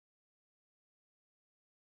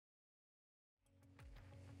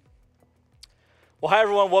Well, hi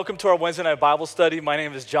everyone. Welcome to our Wednesday night Bible study. My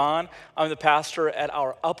name is John. I'm the pastor at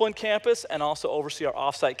our Upland campus and also oversee our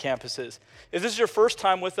offsite campuses. If this is your first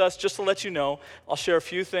time with us, just to let you know, I'll share a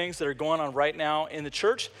few things that are going on right now in the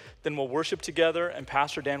church. Then we'll worship together, and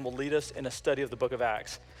Pastor Dan will lead us in a study of the book of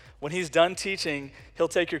Acts. When he's done teaching, he'll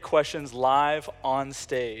take your questions live on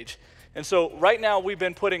stage. And so right now, we've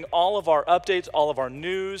been putting all of our updates, all of our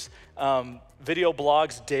news, video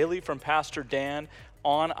blogs daily from Pastor Dan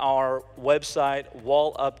on our website,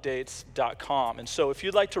 wallupdates.com. And so if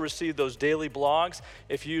you'd like to receive those daily blogs,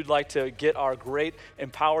 if you'd like to get our great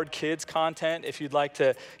Empowered Kids content, if you'd like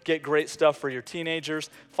to get great stuff for your teenagers,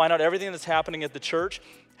 find out everything that's happening at the church,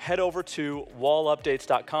 head over to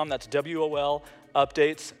wallupdates.com. That's WOL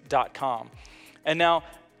updates.com. And now,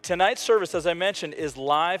 tonight's service, as I mentioned, is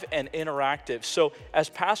live and interactive. So as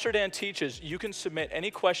Pastor Dan teaches, you can submit any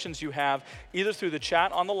questions you have either through the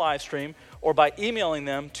chat on the live stream or by emailing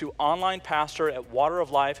them to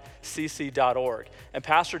onlinepastor@wateroflifecc.org. And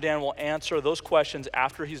Pastor Dan will answer those questions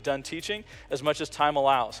after he's done teaching as much as time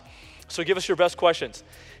allows. So give us your best questions.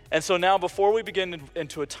 And so now before we begin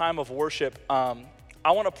into a time of worship, I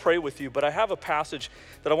want to pray with you, but I have a passage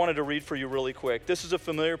that I wanted to read for you really quick. This is a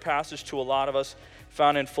familiar passage to a lot of us,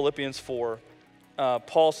 found in Philippians 4.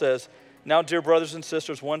 Paul says, "Now, dear brothers and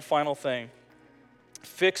sisters, one final thing.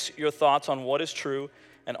 Fix your thoughts on what is true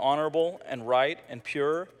and honorable and right and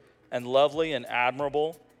pure and lovely and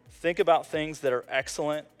admirable. Think about things that are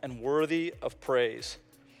excellent and worthy of praise."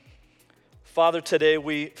 Father, today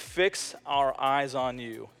we fix our eyes on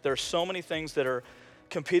you. There are so many things that are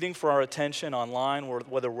competing for our attention online,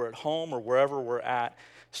 whether we're at home or wherever we're at,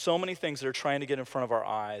 so many things that are trying to get in front of our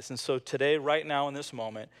eyes. And so today, right now in this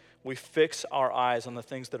moment, we fix our eyes on the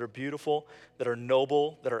things that are beautiful, that are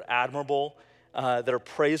noble, that are admirable, that are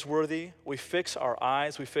praiseworthy. We fix our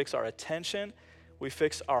eyes, we fix our attention, we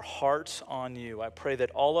fix our hearts on you. I pray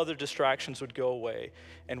that all other distractions would go away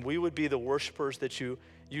and we would be the worshipers that you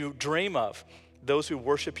dream of, those who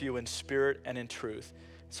worship you in spirit and in truth.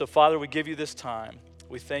 So Father, we give you this time.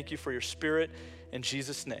 We thank you for your spirit. In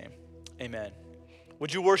Jesus' name, amen.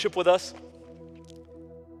 Would you worship with us? God,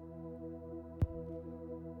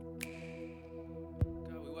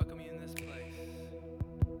 we welcome you in this place,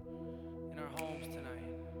 in our homes tonight.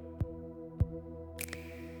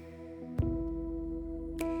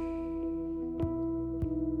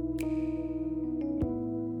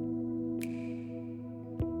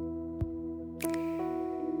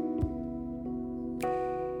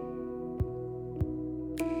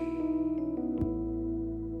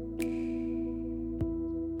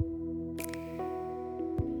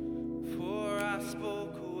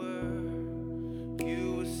 Spoke a word,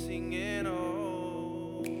 you were singing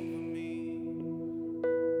over me.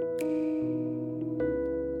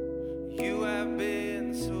 You have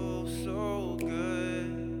been so, so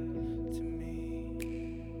good to me.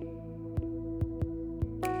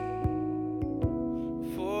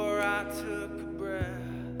 Before I took a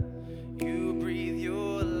breath, you breathed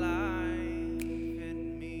your life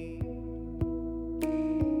in me.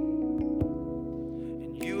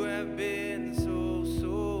 And you have been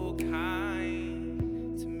so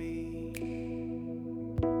kind to me.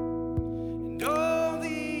 And oh,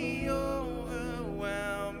 the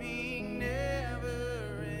overwhelming,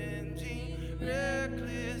 never-ending,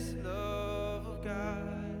 reckless love of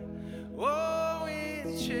God. Oh,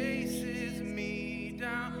 it chases me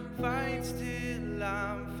down, fights till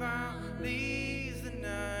I'm found, leaves the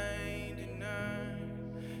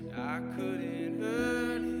 99. I couldn't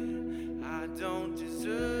earn it, I don't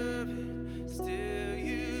deserve it. Still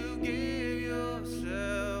you give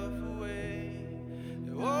yourself away.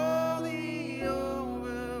 Oh, the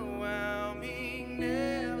overwhelming,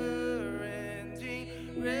 never-ending,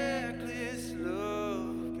 reckless love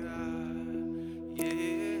of God. Yeah.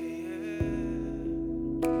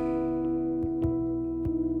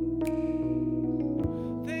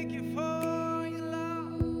 Thank you for your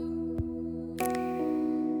love,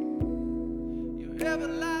 your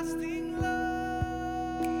everlasting love.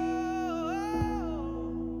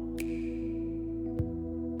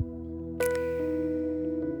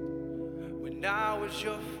 When I was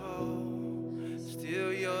your foe,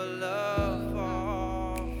 still your love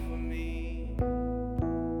fought for me.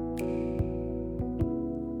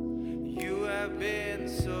 You have been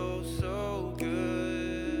so, so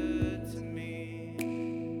good to me.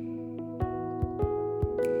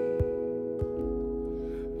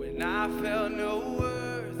 When I felt no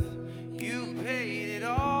worth, you paid it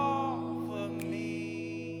all for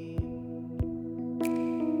me.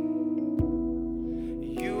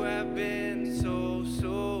 You have been so,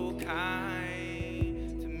 so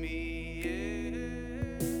kind to me. Yeah.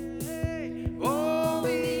 Oh,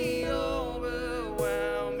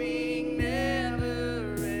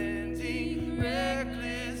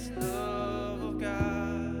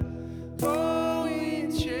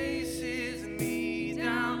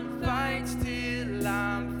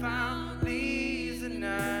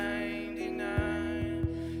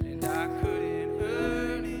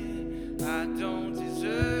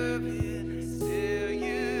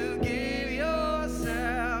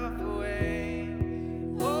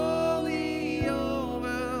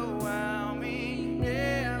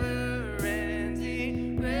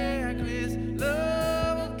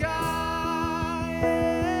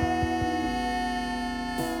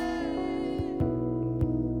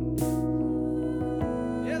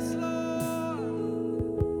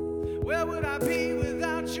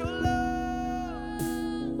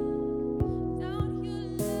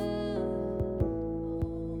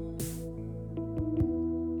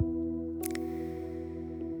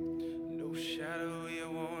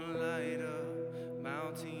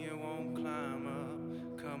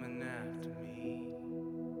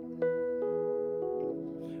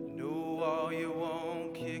 wall you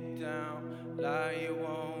won't kick down, lie you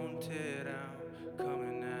won't tear down,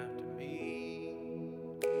 coming after me.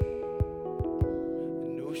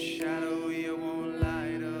 No shadow you won't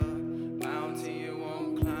light up, mountain you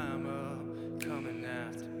won't climb up, coming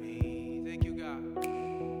after me. Thank you, God.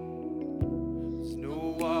 There's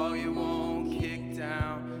no wall you won't kick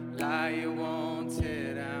down, lie you won't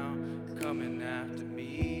tear down, coming after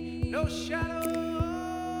me. No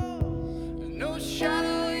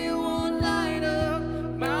shadow you won't light up,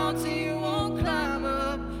 mountain you won't climb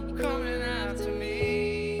up, coming after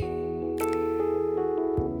me.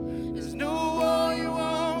 There's no wall you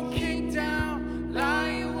won't kick down,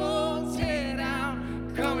 lie you won't tear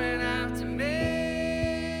down, coming after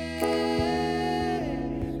me.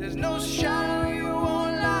 There's no shadow you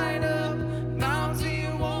won't light up, mountain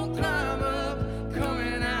you won't climb up,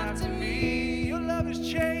 coming after me. Your love is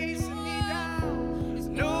chasing me down. There's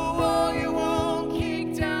no wall you won't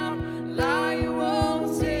kick down, lie you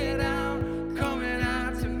won't tear down, coming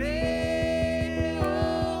after me.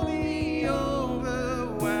 Oh, the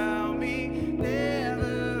overwhelming,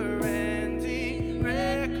 never-ending,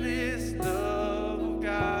 reckless love of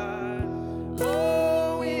God.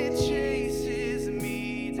 Oh, it chases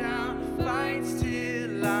me down, fights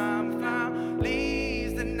till I'm found,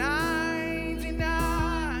 leaves the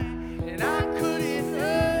 99, and I couldn't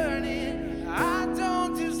earn it, I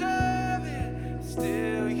don't deserve it,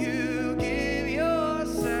 still you give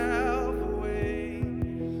yourself away.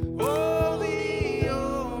 Oh, the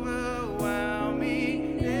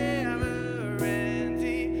overwhelming,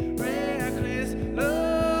 never-ending, reckless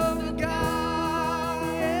love of God.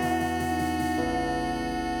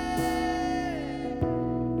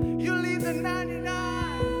 You leave the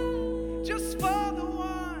 99 just for the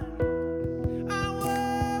one. I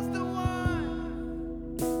was the one.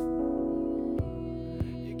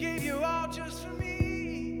 You gave your all just for me.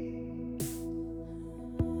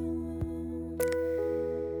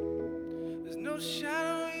 There's no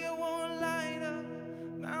shadow you won't light up,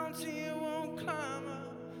 mountain you won't climb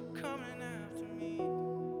up, coming after me.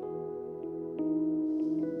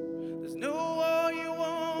 There's no wall you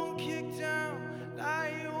won't kick down,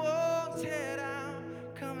 lie you won't tear down,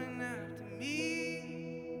 coming after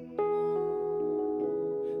me.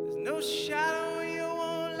 There's no shadow you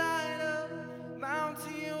won't light up,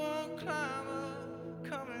 mountain you won't climb up,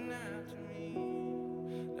 coming after me.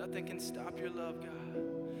 Nothing can stop your love, God.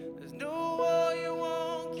 There's no wall you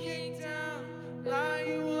won't kick down, lie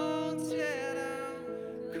you won't tear down,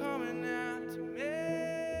 coming after me.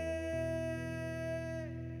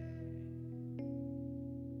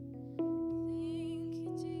 Thank you,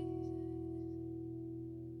 Jesus.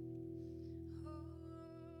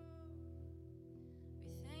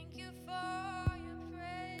 We thank you for your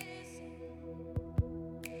presence.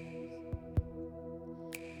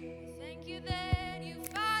 We thank you that you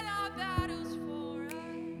fight our battles for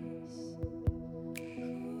us.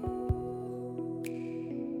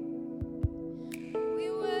 We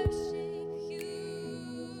worship you.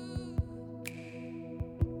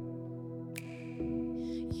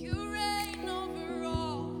 You reign over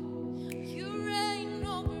all. You reign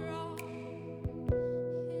over all.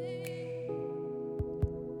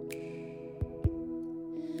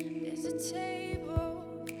 There's a table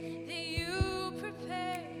that you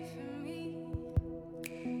prepared for me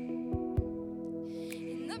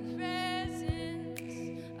in the presence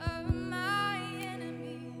of my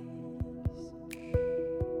enemies.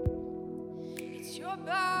 It's your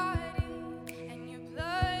body and your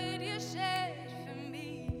blood you shed for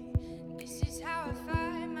me. This is how I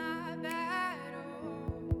fight my battle.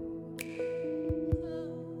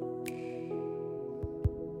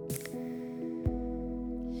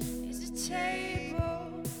 There's a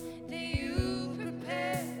table that you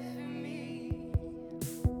prepared for me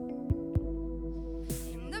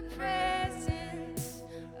in the presence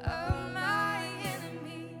of my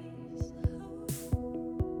enemies.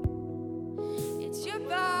 It's your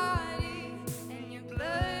body and your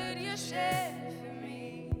blood you shed for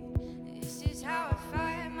me. This is how I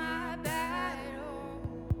fight my battle.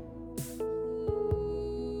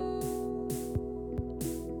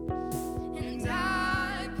 And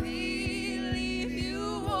I believe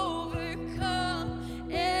you overcome,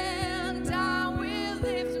 and I will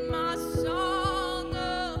lift my song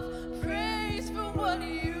of praise for what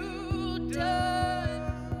you've done.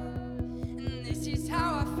 And this is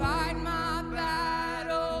how I fight my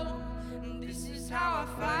battle. And this is how I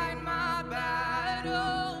fight my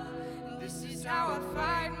battle. And this is how I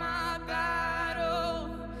fight my battle.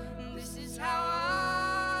 And this is how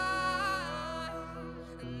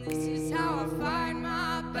this is how I fight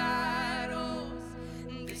my battles.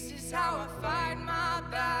 And this is how I fight my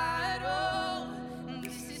battles.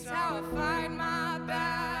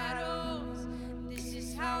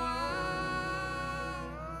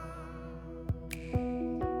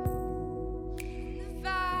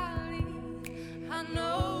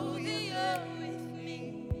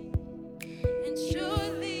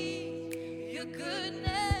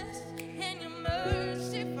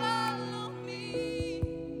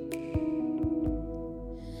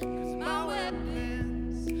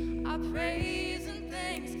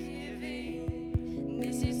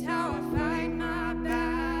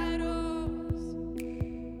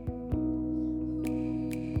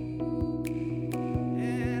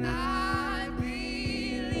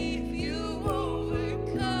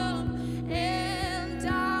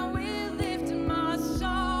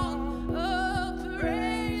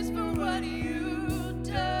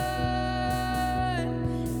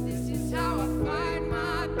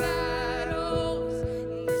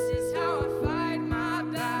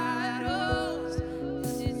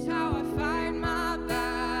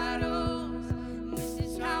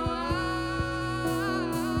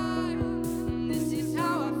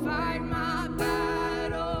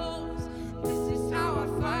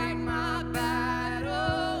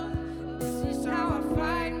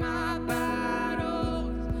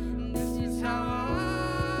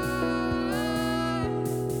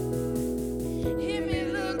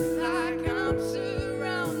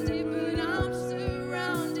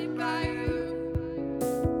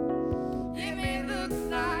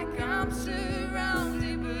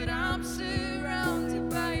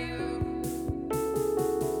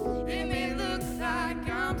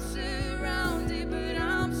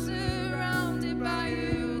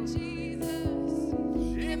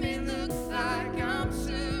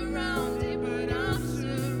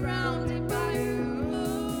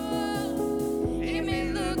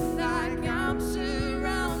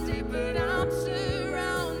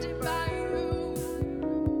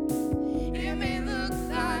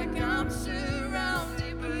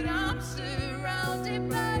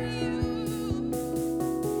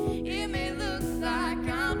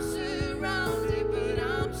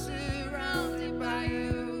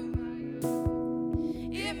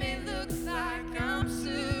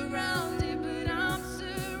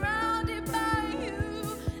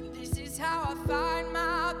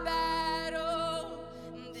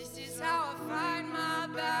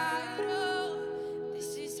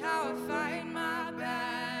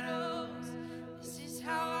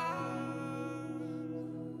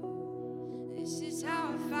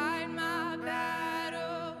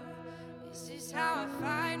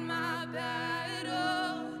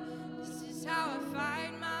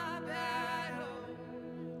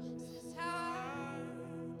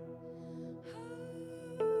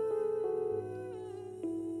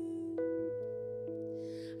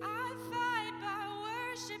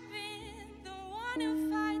 one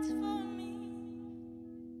who fights for me.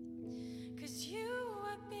 'Cause you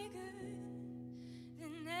are bigger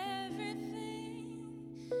than everything,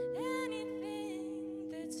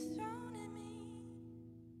 anything that's thrown at me.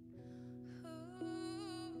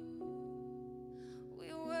 Ooh,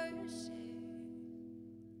 we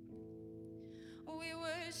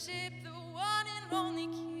worship the one and only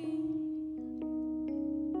King.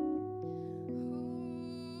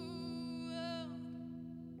 Ooh, oh,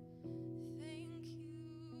 thank you.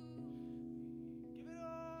 Give it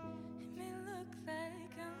all. It may look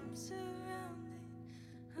like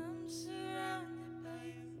I'm surrounded by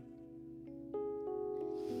you.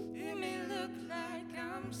 It may look like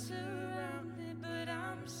I'm surrounded, but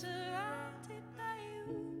I'm surrounded by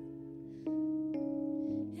you.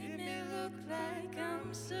 It may look like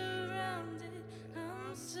I'm surrounded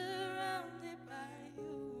by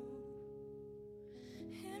you.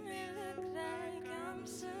 It may look like I'm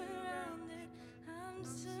surrounded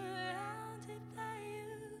by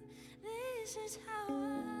you. This is how I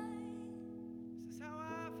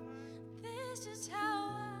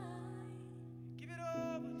Give it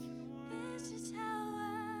over to the one this is how I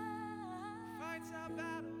fights our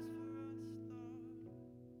battles for us, Lord.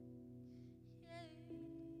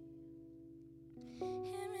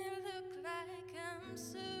 It may look like I'm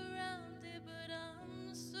surrounded, but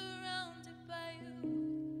I'm surrounded by you.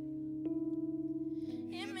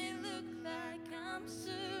 It may look like I'm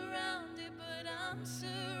surrounded, but I'm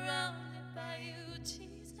surrounded by you,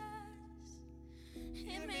 Jesus.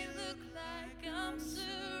 It may look like I'm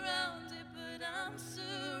surrounded, but I'm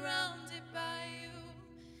surrounded by you.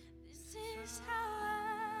 This is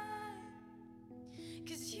how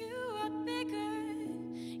 'cause you are bigger.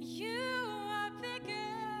 You are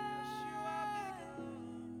bigger.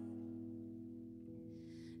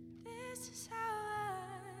 This is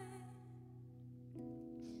how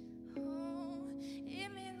oh,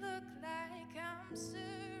 it may look like I'm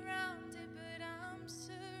surrounded, but I'm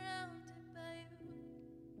surrounded by you.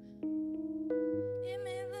 It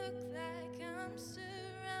may look like I'm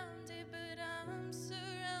surrounded, but I'm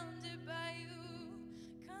surrounded by you.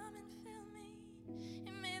 Come and fill me.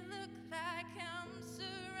 It may look like I'm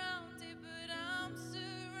surrounded, but I'm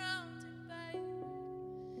surrounded by you.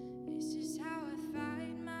 This is how I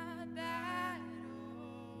fight my battle.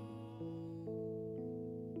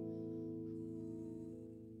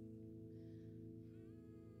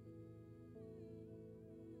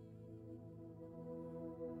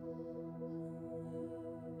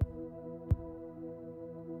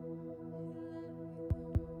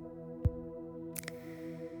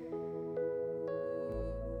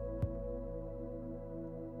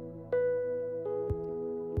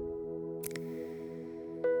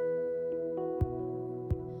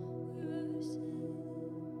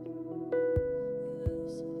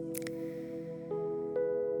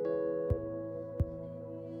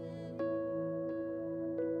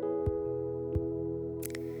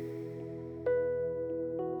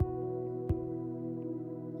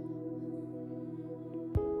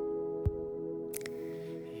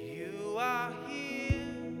 You are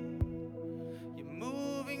here. You're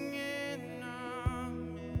moving in our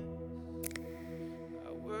midst.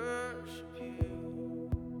 I worship you.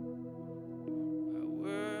 I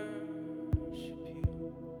worship you.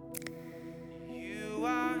 You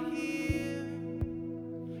are here.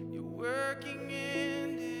 You're working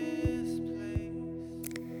in this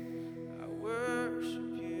place. I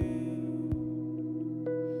worship you.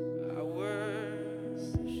 I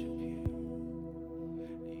worship you.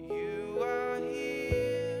 You are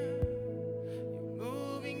here. You're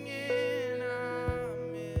moving in our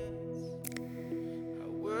midst. I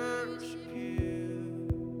worship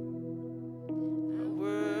you. I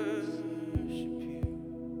worship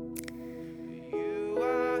you. You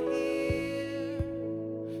are here.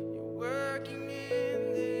 You're working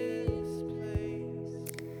in this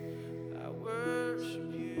place. I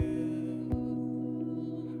worship you.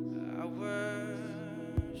 I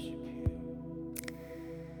worship you.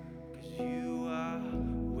 'Cause you are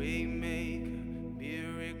waymaker,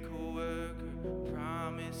 miracle worker,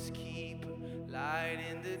 promise keeper, light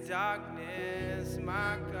in the darkness,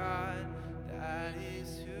 my God, that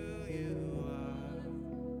is who you are.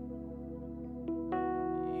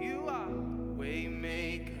 You are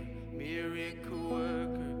waymaker, miracle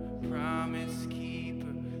worker, promise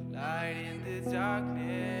keeper, light in the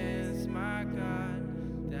darkness, my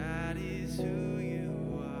God, that is who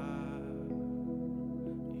you are.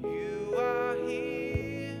 You are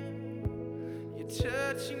here. You're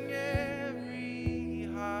touching every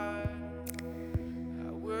heart.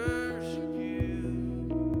 I worship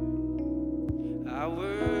you. I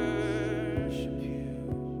worship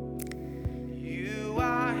you. You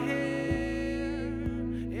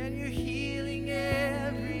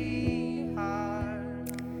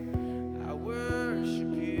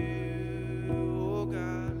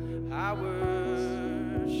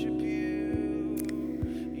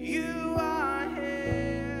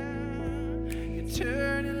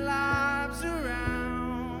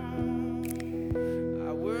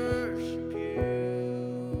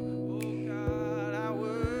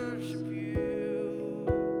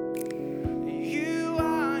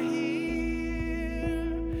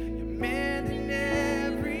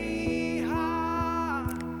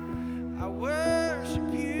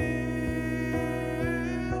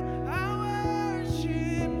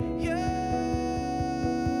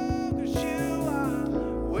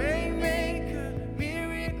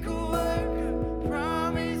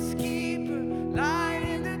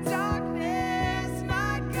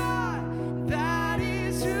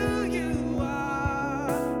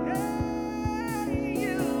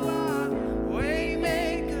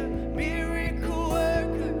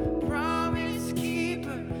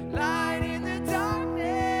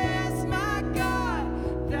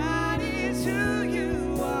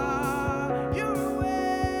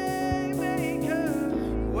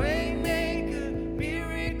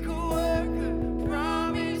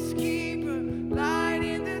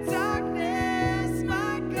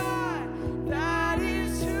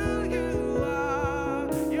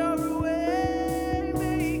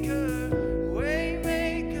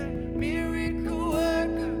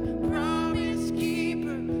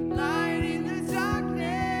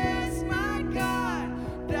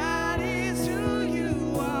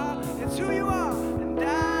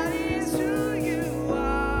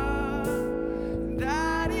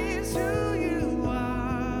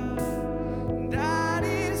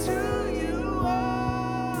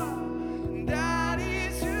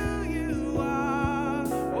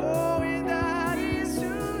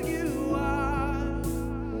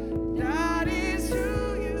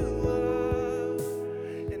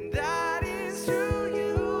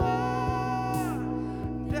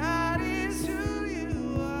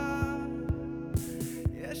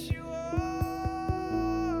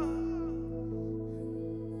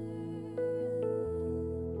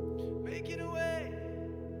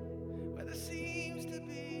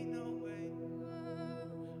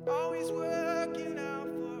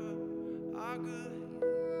good.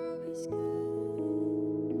 You're always good.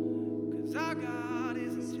 'Cause our God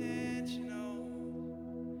is intentional.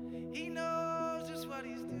 He knows just what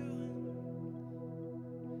he's doing.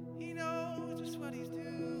 He knows just what he's doing.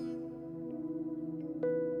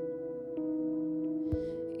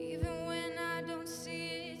 Even when I don't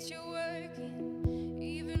see it, you're working.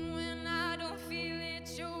 Even when I don't feel it,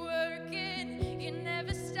 you're working. You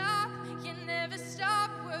never stop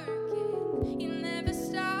working. You never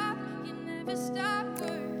stop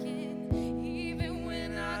working. Even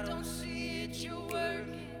when I don't see it, you're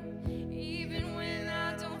working. Even when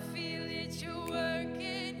I don't feel it, you're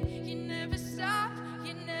working. You never stop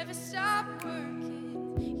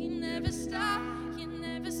working. You never stop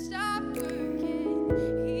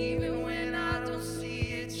working. Even when I don't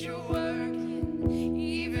see it, you're working.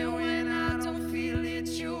 Even when I don't feel it,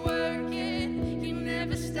 you're working. You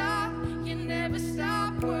never stop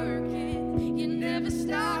working. You never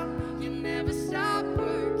stop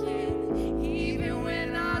working. Even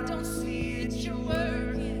when I don't see it, you're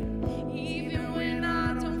working. Even when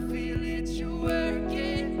I don't feel it, you're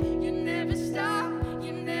working. You never stop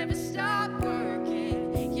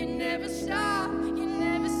working. You never stop working.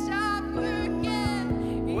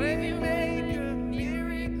 Waymaker,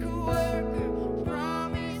 miracle worker,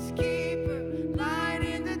 promise keeper, light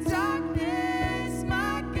in the darkness,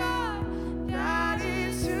 my God, that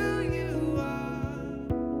is who you are.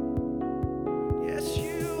 Yes,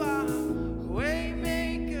 you are.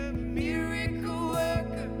 Waymaker, miracle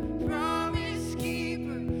worker, promise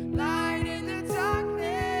keeper, light in the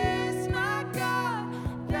darkness, my God,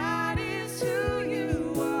 that is who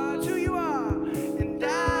you are. It's who you are, and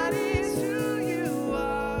that is who you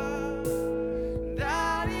are.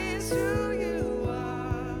 That is who you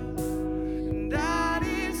are. And that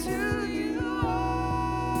is who you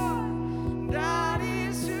are. That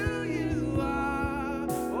is who you are.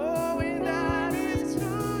 Oh, and that is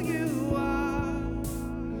who you are.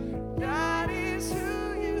 That is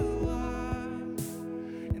who you are.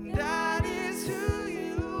 And that is who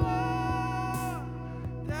you are.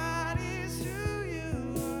 That is who you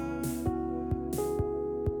are.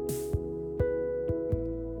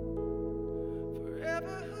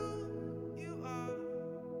 Forever who you are.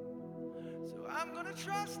 So I'm gonna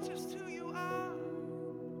trust just who you are.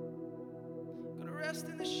 Gonna rest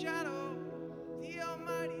in the shadow of the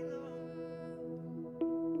Almighty Lord.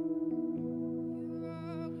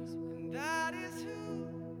 And that is who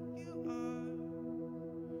you are.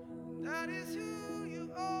 That is who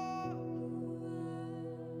you are.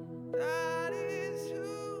 That is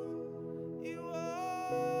who you are.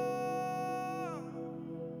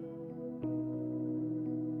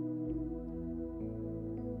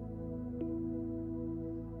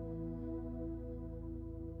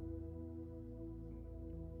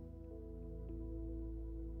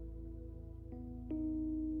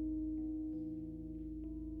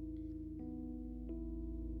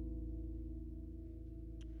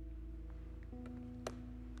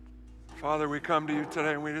 Father, we come to you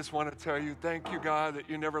today and we just want to tell you, thank you, God, that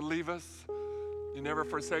you never leave us. You never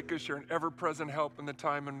forsake us. You're an ever-present help in the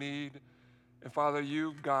time of need. And Father,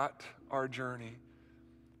 you got our journey.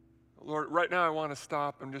 Lord, right now I want to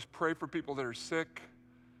stop and just pray for people that are sick,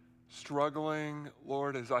 struggling.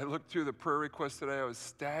 Lord, as I looked through the prayer requests today, I was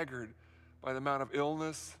staggered by the amount of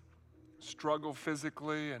illness, struggle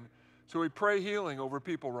physically. And so we pray healing over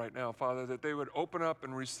people right now, Father, that they would open up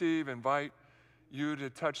and receive, invite you to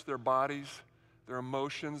touch their bodies, their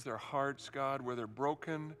emotions, their hearts, God, where they're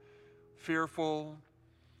broken, fearful.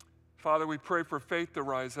 Father, we pray for faith to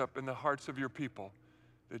rise up in the hearts of your people,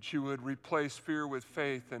 that you would replace fear with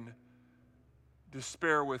faith and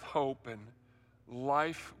despair with hope, and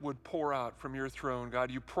life would pour out from your throne.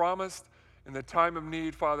 God, you promised in the time of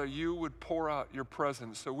need, Father, you would pour out your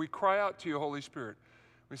presence. So we cry out to you, Holy Spirit.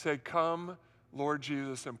 We say, come, Lord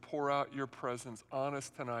Jesus, and pour out your presence on us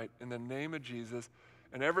tonight in the name of Jesus.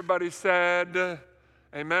 And everybody said,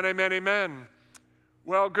 amen, amen, amen.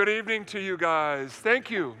 Well, good evening to you guys. Thank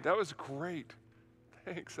you. That was great.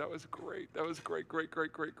 Thanks. That was great. That was great.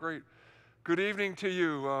 Good evening to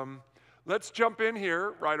you. Let's jump in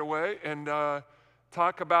here right away and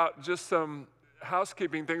talk about just some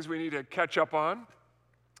housekeeping things we need to catch up on.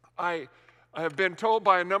 I have been told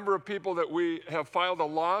by a number of people that we have filed a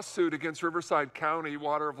lawsuit against Riverside County,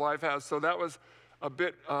 Water of Life has, so that was a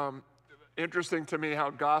bit interesting to me how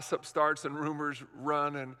gossip starts and rumors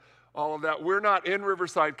run and all of that. We're not in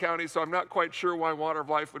Riverside County, so I'm not quite sure why Water of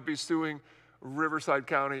Life would be suing Riverside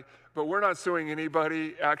County, but we're not suing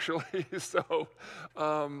anybody, actually, so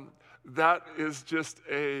that is just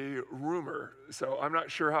a rumor. So I'm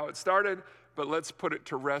not sure how it started, but let's put it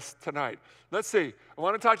to rest tonight. Let's see. I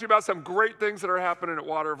want to talk to you about some great things that are happening at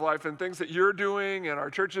Water of Life and things that you're doing and our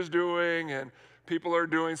church is doing and people are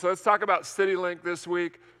doing. So let's talk about CityLink this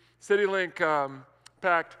week. CityLink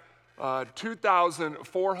packed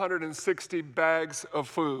 2,460 bags of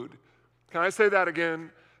food. Can I say that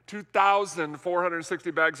again?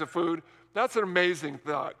 2,460 bags of food. That's an amazing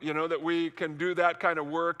thought, that we can do that kind of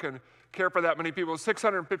work and care for that many people.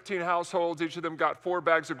 615 households, each of them got 4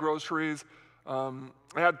 bags of groceries. I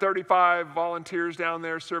had 35 volunteers down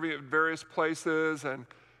there serving at various places, and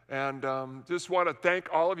just want to thank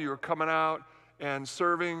all of you who are coming out and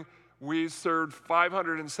serving. We served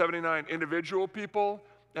 579 individual people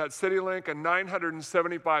at CityLink and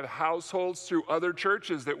 975 households through other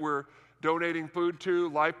churches that we're donating food to: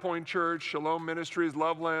 Life Point Church, Shalom Ministries,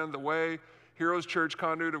 Loveland, The Way, Heroes Church,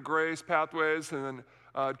 Conduit of Grace, Pathways, and then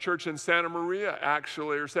church in Santa Maria,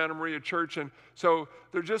 or Santa Maria Church. And so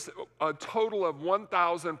there's just a total of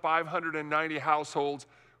 1,590 households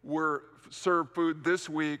were served food this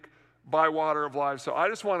week by Water of Life. So I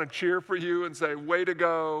just want to cheer for you and say, way to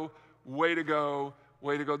go, way to go,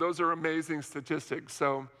 way to go. Those are amazing statistics.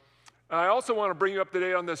 So I also want to bring you up to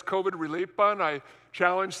date on this COVID relief fund. I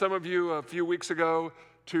challenged some of you a few weeks ago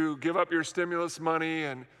to give up your stimulus money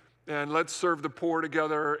and let's serve the poor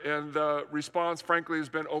together. And the response, frankly, has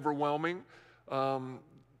been overwhelming.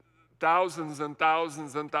 Thousands and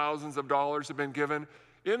thousands and thousands of dollars have been given.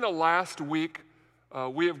 In the last week,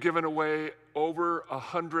 we have given away over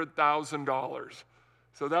 $100,000.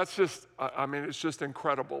 So that's just, it's just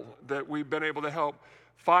incredible that we've been able to help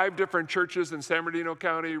 5 different churches in San Bernardino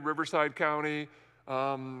County, Riverside County,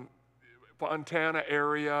 Fontana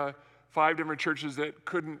area, 5 different churches that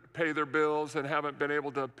couldn't pay their bills and haven't been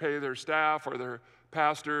able to pay their staff or their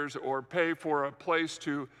pastors or pay for a place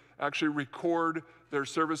to actually record their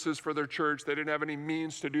services for their church. They didn't have any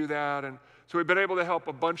means to do that. And so we've been able to help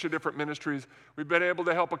a bunch of different ministries. We've been able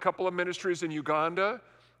to help a couple of ministries in Uganda.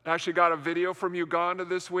 I actually got a video from Uganda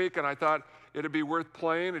this week, and I thought it'd be worth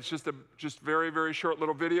playing. It's just very, very short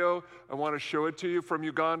little video. I want to show it to you from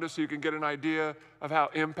Uganda so you can get an idea of how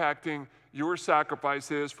impacting your sacrifice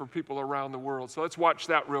is for people around the world. So let's watch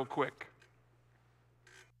that real quick.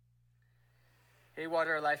 Hey,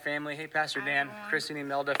 Water of Life family. Hey, Pastor Dan, Christine and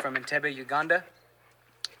Melda from Entebbe, Uganda.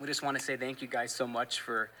 We just want to say thank you guys so much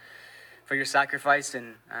for your sacrifice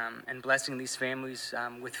and blessing these families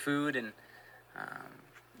with food. And,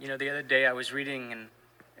 the other day I was reading and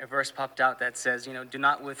a verse popped out that says, do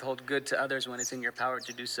not withhold good to others when it's in your power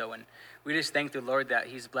to do so. And we just thank the Lord that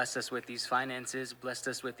he's blessed us with these finances, blessed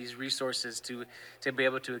us with these resources to be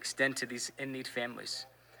able to extend to these in-need families.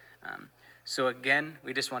 So again,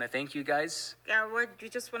 we just want to thank you guys. Yeah, we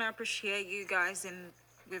just want to appreciate you guys, and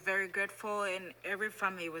we're very grateful, and every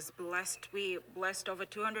family was blessed. We blessed over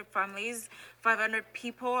 200 families, 500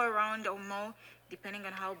 people around Omo, depending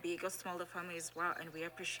on how big or small the family is. Wow, and we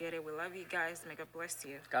appreciate it. We love you guys. May God bless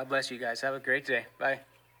you. God bless you guys. Have a great day. Bye.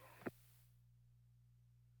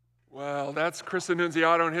 Well, that's Chris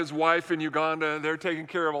Annunziato and his wife in Uganda. They're taking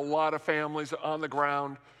care of a lot of families on the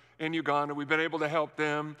ground in Uganda. We've been able to help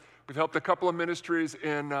them. We've helped a couple of ministries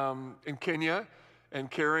in Kenya and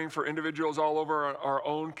caring for individuals all over our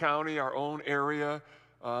own county, our own area.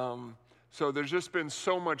 So there's just been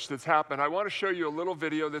so much that's happened. I want to show you a little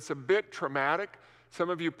video that's a bit traumatic. Some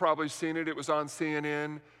of you probably seen it. It was on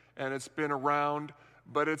CNN and it's been around.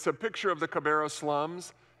 But it's a picture of the Kibera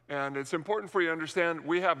slums. And it's important for you to understand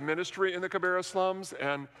we have ministry in the Kibera slums.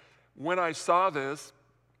 And when I saw this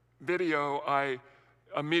video, I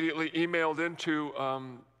immediately emailed into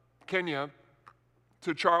Kenya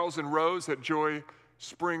to Charles and Rose at Joy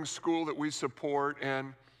Springs School that we support.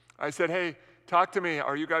 And I said, hey, talk to me.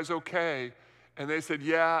 Are you guys okay? And they said,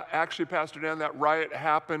 yeah, actually, Pastor Dan, that riot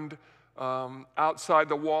happened outside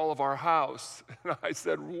the wall of our house. And I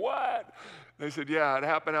said, what? They said, yeah, it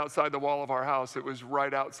happened outside the wall of our house. It was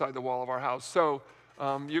right outside the wall of our house. So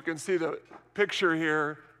you can see the picture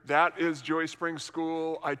here. That is Joy Springs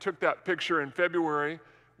School. I took that picture in February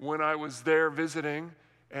when I was there visiting.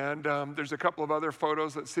 And there's a couple of other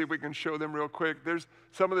photos. Let's see if we can show them real quick. There's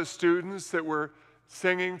some of the students that were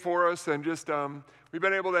singing for us, and just we've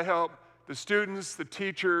been able to help the students, the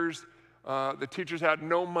teachers. The teachers had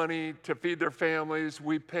no money to feed their families.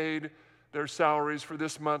 We paid their salaries for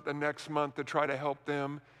this month and next month to try to help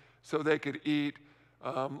them so they could eat.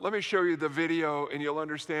 Let me show you the video, and you'll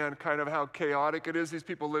understand kind of how chaotic it is. These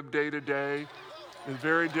people live day to day. It's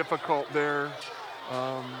very difficult there.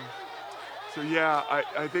 So yeah,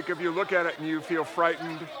 I think if you look at it and you feel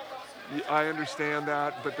frightened, I understand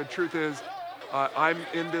that. But the truth is, I'm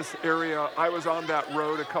in this area. I was on that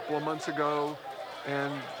road a couple of months ago,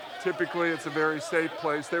 and Typically, it's a very safe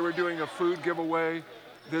place. They were doing a food giveaway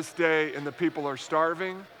this day, and the people are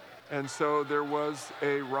starving. And so there was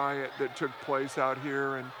a riot that took place out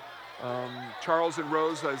here. And Charles and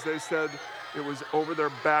Rose, as they said, it was over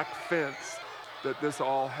their back fence that this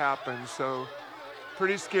all happened. So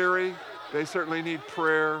pretty scary. They certainly need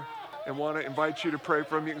prayer and want to invite you to pray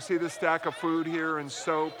for them. You can see the stack of food here and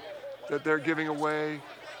soap that they're giving away.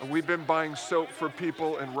 And we've been buying soap for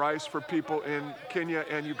people and rice for people in Kenya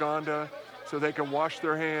and Uganda so they can wash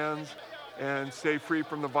their hands and stay free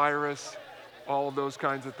from the virus, all of those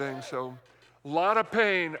kinds of things. So a lot of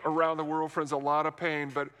pain around the world, friends, a lot of pain.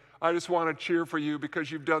 But I just want to cheer for you because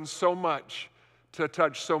you've done so much to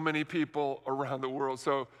touch so many people around the world.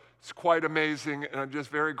 So it's quite amazing, and I'm just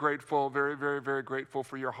very grateful, very, very, very grateful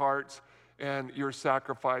for your hearts and your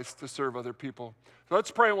sacrifice to serve other people. So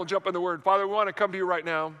let's pray and we'll jump in the Word. Father, we want to come to you right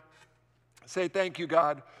now. Say thank you,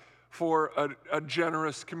 God, for a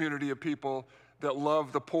generous community of people that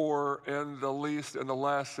love the poor and the least and the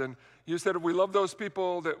less. And you said if we love those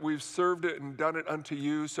people, that we've served it and done it unto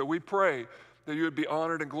you. So we pray that you would be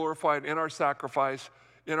honored and glorified in our sacrifice,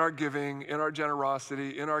 in our giving, in our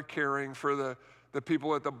generosity, in our caring for the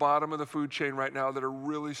people at the bottom of the food chain right now that are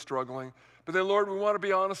really struggling. But then, Lord, we want to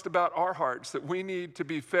be honest about our hearts, that we need to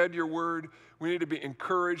be fed your word. We need to be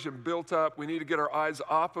encouraged and built up. We need to get our eyes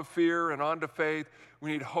off of fear and onto faith.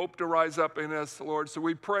 We need hope to rise up in us, Lord. So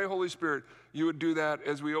we pray, Holy Spirit, you would do that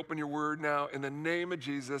as we open your word now in the name of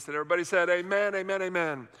Jesus. And everybody said, amen, amen,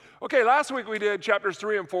 amen. Okay, last week we did chapters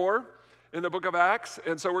 3 and 4 in the book of Acts.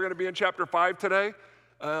 And so we're going to be in chapter 5 today.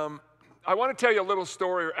 I want to tell you a little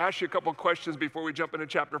story or ask you a couple questions before we jump into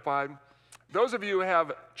chapter 5. Those of you who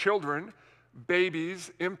have children,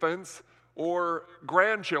 babies, infants, or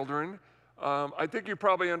grandchildren, I think you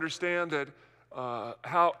probably understand that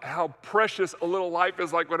how precious a little life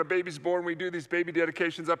is. Like when a baby's born, we do these baby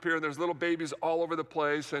dedications up here, and there's little babies all over the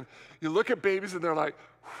place. And you look at babies, and they're like,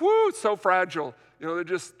 whoo, so fragile. You know, they're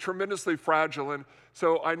just tremendously fragile. And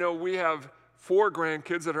so I know we have 4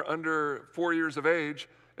 grandkids that are under 4 years of age.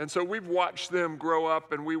 And so we've watched them grow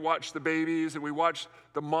up, and we watch the babies, and we watch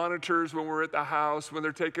the monitors when we're at the house. When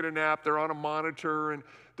they're taking a nap, they're on a monitor, and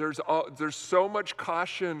there's so much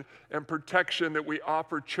caution and protection that we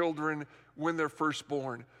offer children when they're first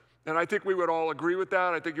born. And I think we would all agree with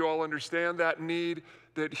that. I think you all understand that need,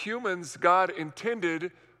 that humans, God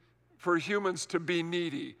intended for humans to be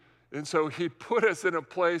needy. And so he put us in a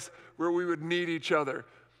place where we would need each other.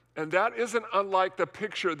 And that isn't unlike the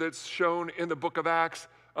picture that's shown in the book of Acts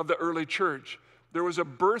of the early church. There was a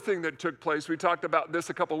birthing that took place. We talked about this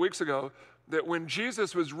a couple weeks ago, that when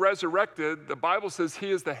Jesus was resurrected, the Bible says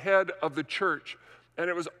he is the head of the church. And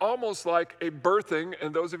it was almost like a birthing.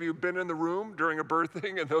 And those of you who've been in the room during a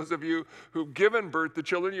birthing, and those of you who've given birth to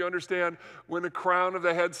children, you understand when the crown of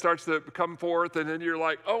the head starts to come forth, and then you're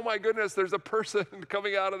like, oh my goodness, there's a person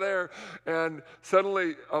coming out of there. And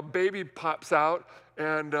suddenly a baby pops out.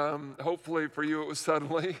 And hopefully for you it was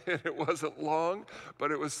suddenly, and it wasn't long, but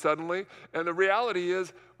it was suddenly. And the reality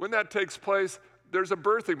is, when that takes place, there's a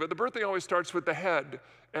birthing, but the birthing always starts with the head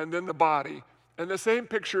and then the body. And the same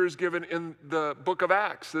picture is given in the book of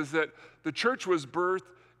Acts, is that the church was birthed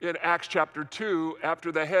in Acts chapter 2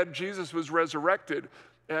 after the head, Jesus, was resurrected.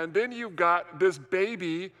 And then you've got this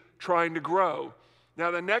baby trying to grow. Now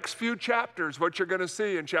the next few chapters, what you're going to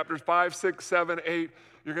see in chapters 5, 6, 7, 8,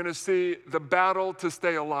 you're going to see the battle to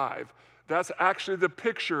stay alive. That's actually the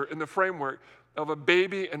picture in the framework of a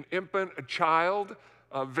baby, an infant, a child,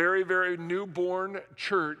 a very, very newborn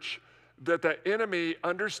church, that the enemy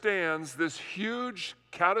understands this huge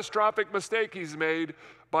catastrophic mistake he's made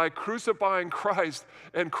by crucifying Christ,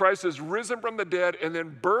 and Christ has risen from the dead and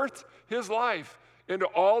then birthed his life into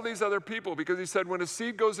all these other people, because he said when a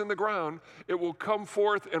seed goes in the ground, it will come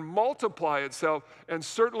forth and multiply itself. And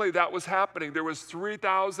certainly that was happening. There was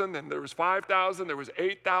 3,000, and there was 5,000, there was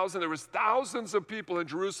 8,000, there was thousands of people in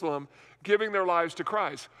Jerusalem giving their lives to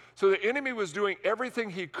Christ. So the enemy was doing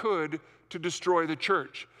everything he could to destroy the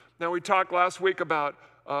church. Now we talked last week about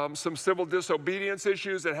some civil disobedience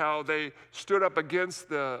issues and how they stood up against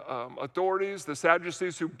the authorities, the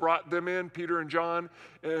Sadducees who brought them in, Peter and John,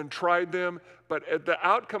 and tried them. But the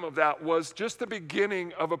outcome of that was just the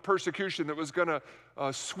beginning of a persecution that was going to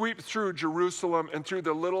sweep through Jerusalem and through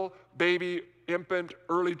the little baby infant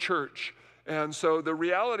early church. And so the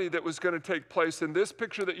reality that was going to take place in this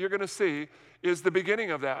picture that you're going to see is the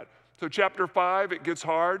beginning of that. So chapter 5, it gets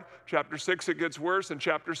hard. Chapter 6, it gets worse. And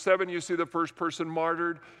chapter 7, you see the first person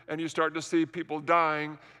martyred, and you start to see people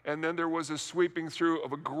dying. And then there was a sweeping through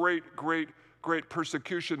of a great, great great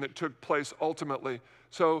persecution that took place ultimately.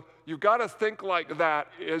 So you've got to think like that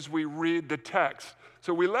as we read the text.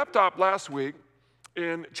 So we left off last week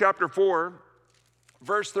in chapter 4,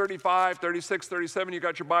 verse 35, 36, 37. You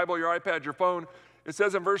got your Bible, your iPad, your phone. It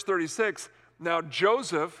says in verse 36, now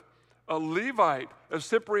Joseph, a Levite of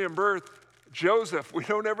Cyprian birth, Joseph, we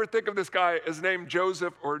don't ever think of this guy as named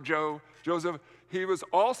Joseph or Joseph. He was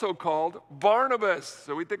also called Barnabas.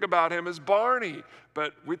 So we think about him as Barney,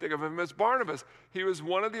 but we think of him as Barnabas. He was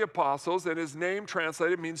one of the apostles, and his name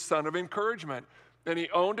translated means son of encouragement. And he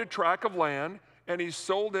owned a tract of land, and he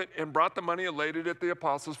sold it and brought the money and laid it at the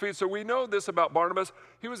apostles' feet. So we know this about Barnabas.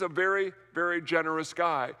 He was a very, very generous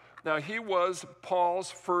guy. Now, he was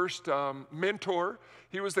Paul's first mentor.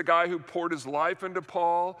 He was the guy who poured his life into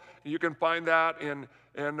Paul. You can find that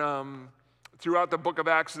throughout the book of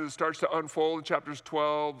Acts as it starts to unfold in chapters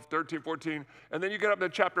 12, 13, 14. And then you get up to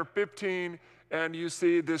chapter 15, and you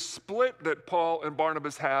see this split that Paul and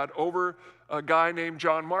Barnabas had over a guy named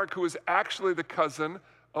John Mark, who was actually the cousin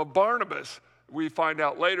of Barnabas. We find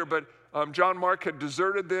out later, but John Mark had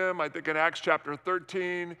deserted them, I think in Acts chapter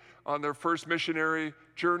 13, on their first missionary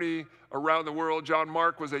journey around the world. John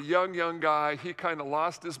Mark was a young guy. He kind of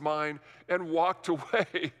lost his mind and walked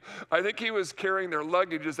away. I think he was carrying their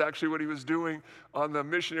luggage is actually what he was doing on the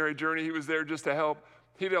missionary journey. He was there just to help.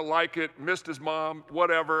 He didn't like it, missed his mom,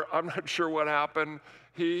 whatever. I'm not sure what happened.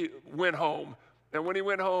 He went home. And when he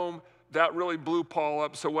went home, that really blew Paul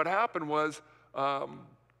up. So what happened was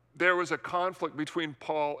there was a conflict between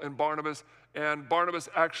Paul and Barnabas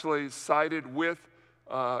actually sided with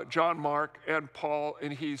John Mark and Paul,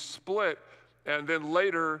 and he split. And then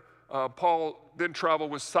later, Paul then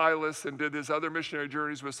traveled with Silas and did his other missionary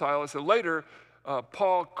journeys with Silas. And later,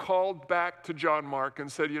 Paul called back to John Mark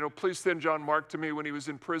and said, please send John Mark to me when he was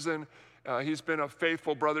in prison. He's been a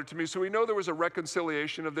faithful brother to me. So we know there was a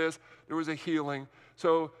reconciliation of this. There was a healing.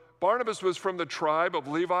 So Barnabas was from the tribe of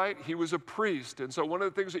Levite. He was a priest. And so one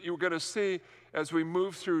of the things that you're going to see as we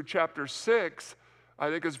move through chapter 6, I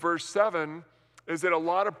think it's verse 7, is that a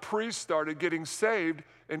lot of priests started getting saved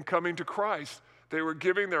and coming to Christ. They were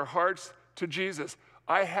giving their hearts to Jesus.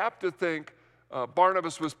 I have to think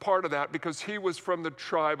Barnabas was part of that because he was from the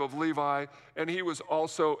tribe of Levi and he was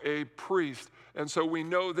also a priest. And so we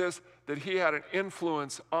know this, that he had an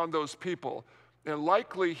influence on those people. And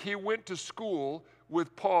likely he went to school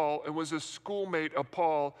with Paul and was a schoolmate of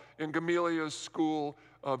Paul in Gamaliel's school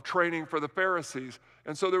of training for the Pharisees.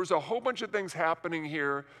 And so there was a whole bunch of things happening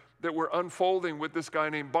here that were unfolding with this guy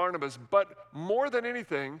named Barnabas. But more than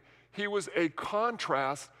anything, he was a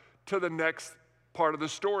contrast to the next part of the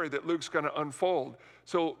story that Luke's going to unfold.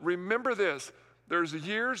 So remember this, there's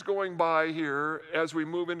years going by here as we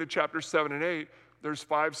move into chapter 7 and 8. There's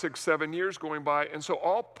 5, 6, 7 years going by. And so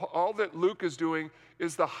all that Luke is doing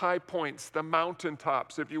is the high points, the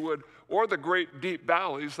mountaintops, if you would, or the great deep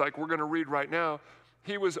valleys like we're going to read right now.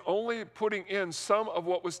 He was only putting in some of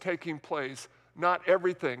what was taking place, not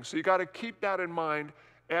everything. So you got to keep that in mind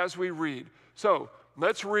as we read. So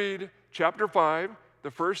let's read chapter 5,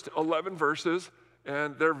 the first 11 verses,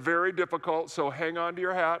 and they're very difficult, so hang on to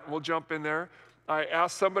your hat, and we'll jump in there. I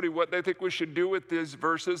asked somebody what they think we should do with these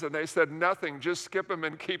verses, and they said nothing, just skip them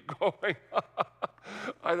and keep going.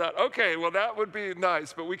 I thought, okay, well, that would be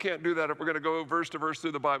nice, but we can't do that if we're going to go verse to verse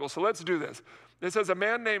through the Bible. So let's do this. It says, a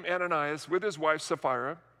man named Ananias with his wife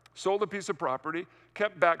Sapphira sold a piece of property,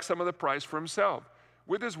 kept back some of the price for himself,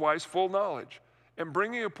 with his wife's full knowledge. And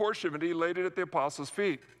bringing a portion of it, he laid it at the apostles'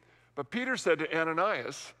 feet. But Peter said to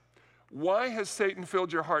Ananias, why has Satan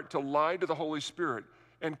filled your heart to lie to the Holy Spirit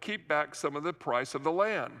and keep back some of the price of the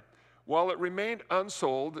land? While it remained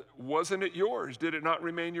unsold, wasn't it yours? Did it not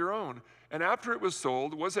remain your own? And after it was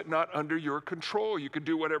sold, was it not under your control? You could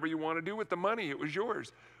do whatever you want to do with the money. It was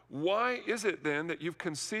yours. Why is it then that you've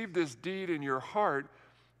conceived this deed in your heart?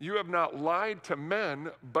 You have not lied to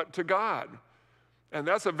men, but to God. And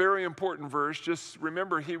that's a very important verse. Just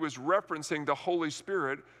remember, he was referencing the Holy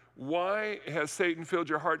Spirit. Why has Satan filled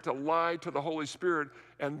your heart to lie to the Holy Spirit?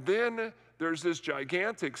 And then there's this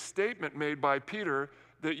gigantic statement made by Peter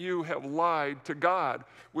that you have lied to God,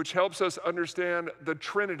 which helps us understand the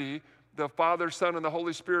Trinity. The Father, Son, and the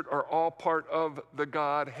Holy Spirit are all part of the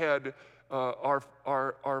Godhead.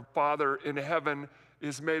 Our Father in heaven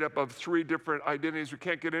is made up of 3 different identities. We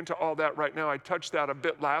can't get into all that right now. I touched that a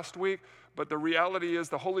bit last week, but the reality is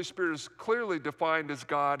the Holy Spirit is clearly defined as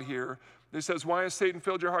God here. It says, why has Satan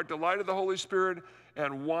filled your heart to lie to the Holy Spirit?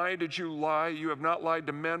 And why did you lie? You have not lied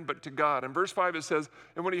to men, but to God. In verse 5 it says,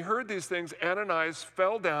 and when he heard these things, Ananias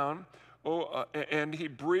fell down and he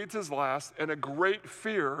breathed his last, and a great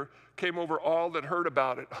fear came over all that heard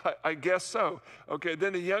about it. I guess so. Okay,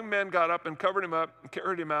 then the young men got up and covered him up and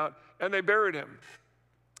carried him out, and they buried him.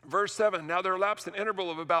 Verse 7, now there elapsed an interval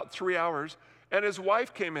of about 3 hours, and his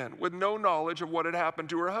wife came in with no knowledge of what had happened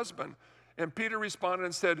to her husband. And Peter responded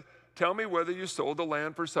and said, tell me whether you sold the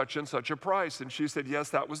land for such and such a price. And she said, yes,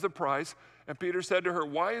 that was the price. And Peter said to her,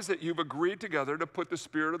 why is it you've agreed together to put the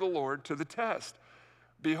Spirit of the Lord to the test?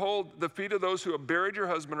 Behold, the feet of those who have buried your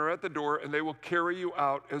husband are at the door, and they will carry you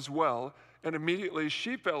out as well. And immediately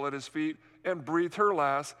she fell at his feet and breathed her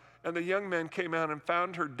last. And the young men came out and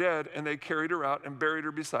found her dead, and they carried her out and buried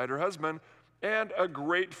her beside her husband. And a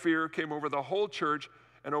great fear came over the whole church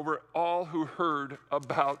and over all who heard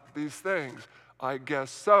about these things. I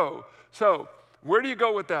guess so. So, where do you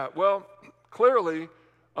go with that? Well, clearly,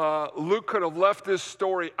 Luke could have left this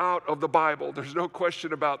story out of the Bible. There's no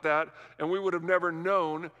question about that. And we would have never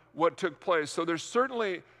known what took place. So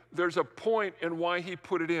there's a point in why he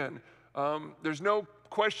put it in. There's no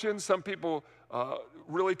question. Some people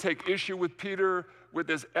really take issue with Peter, with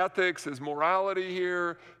his ethics, his morality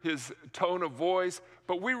here, his tone of voice.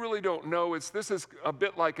 But we really don't know. This is a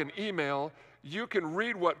bit like an email. You can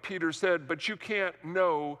read what Peter said, but you can't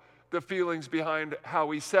know the feelings behind how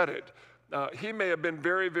he said it. He may have been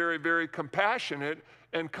very, very, very compassionate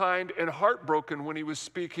and kind and heartbroken when he was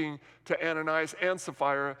speaking to Ananias and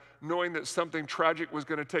Sapphira, knowing that something tragic was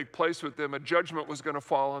going to take place with them, a judgment was going to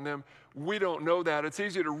fall on them. We don't know that. It's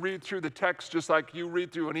easy to read through the text just like you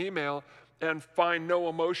read through an email and find no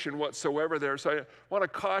emotion whatsoever there. So I want to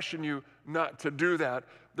caution you not to do that.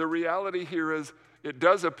 The reality here is it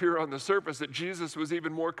does appear on the surface that Jesus was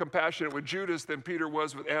even more compassionate with Judas than Peter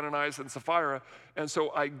was with Ananias and Sapphira, and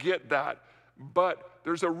so I get that. But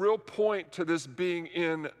there's a real point to this being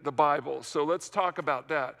in the Bible, so let's talk about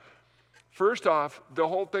that. First off, the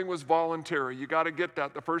whole thing was voluntary. You got to get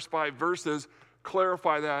that. The first 5 verses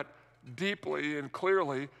clarify that deeply and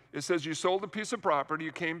clearly. It says you sold a piece of property,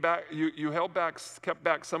 you came back, you kept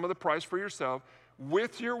back some of the price for yourself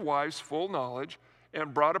with your wife's full knowledge,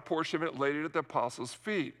 and brought a portion of it, laid it at the apostles'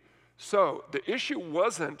 feet. So the issue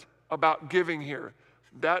wasn't about giving here.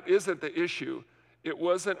 That isn't the issue. It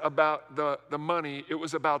wasn't about the money. It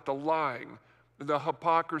was about the lying, the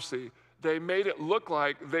hypocrisy. They made it look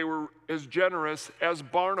like they were as generous as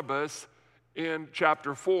Barnabas in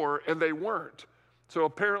chapter 4, and they weren't. So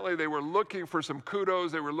apparently they were looking for some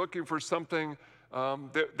kudos. They were looking for something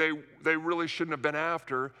that they really shouldn't have been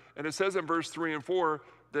after. And it says in verse 3 and 4,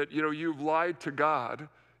 that, you've lied to God,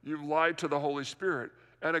 you've lied to the Holy Spirit,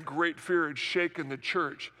 and a great fear had shaken the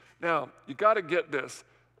church. Now, you got to get this.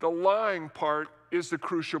 The lying part is the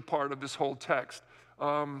crucial part of this whole text.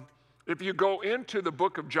 If you go into the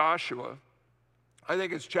book of Joshua, I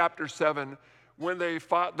think it's chapter 7, when they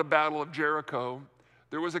fought the battle of Jericho,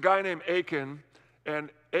 there was a guy named Achan, and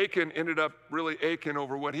Achan ended up really aching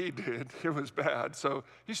over what he did. It was bad. So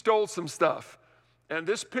he stole some stuff. And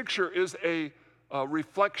this picture is a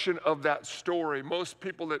reflection of that story. Most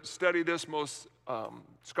people that study this, most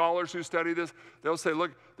scholars who study this, they'll say,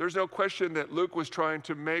 look, there's no question that Luke was trying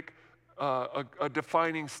to make a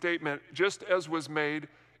defining statement, just as was made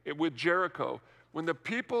with Jericho. When the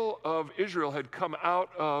people of Israel had come out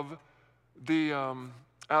of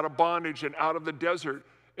bondage and out of the desert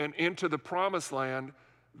and into the promised land,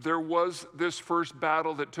 there was this first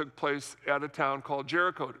battle that took place at a town called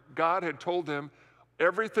Jericho. God had told them,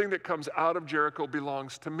 everything that comes out of Jericho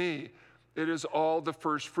belongs to me. It is all the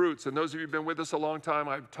first fruits. And those of you who've been with us a long time,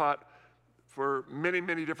 I've taught for many,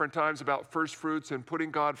 many different times about first fruits and putting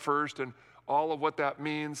God first and all of what that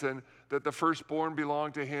means, and that the firstborn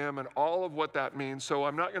belong to him and all of what that means. So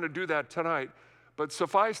I'm not going to do that tonight. But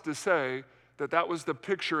suffice to say that that was the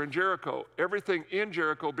picture in Jericho. Everything in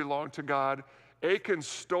Jericho belonged to God. Achan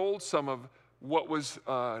stole some of what was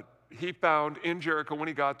he found in Jericho when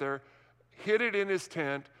he got there, hid it in his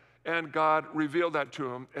tent, and God revealed that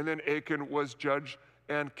to him. And then Achan was judged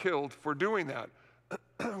and killed for doing that.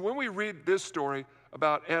 When we read this story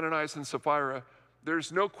about Ananias and Sapphira,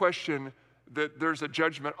 there's no question that there's a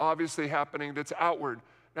judgment obviously happening that's outward.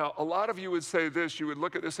 Now, a lot of you would say this, you would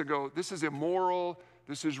look at this and go, this is immoral,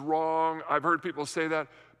 this is wrong. I've heard people say that,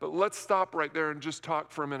 but let's stop right there and just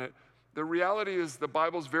talk for a minute. The reality is the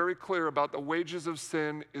Bible's very clear about the wages of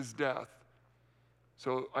sin is death.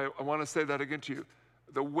 So I want to say that again to you.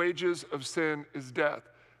 The wages of sin is death.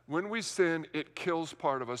 When we sin, it kills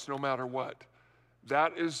part of us no matter what.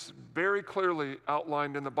 That is very clearly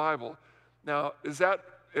outlined in the Bible. Now,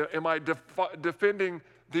 am I defending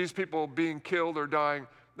these people being killed or dying?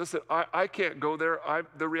 Listen, I can't go there.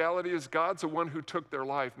 The reality is God's the one who took their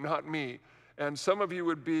life, not me. And some of you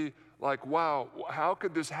would be like, wow, how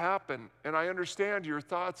could this happen? And I understand your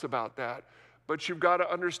thoughts about that. But you've got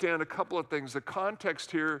to understand a couple of things. The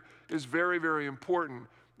context here is very, very important.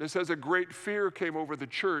 It says a great fear came over the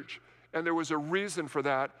church, and there was a reason for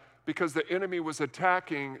that, because the enemy was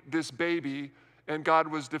attacking this baby, and God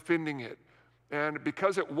was defending it. And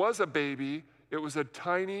because it was a baby, it was a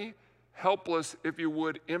tiny, helpless, if you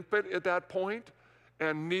would, infant at that point,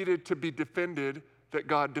 and needed to be defended, that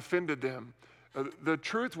God defended them. The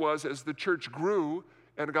truth was, as the church grew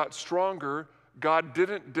and got stronger, God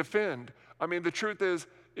didn't defend. I mean, the truth is,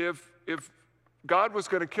 if God was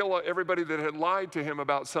going to kill everybody that had lied to him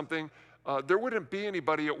about something, there wouldn't be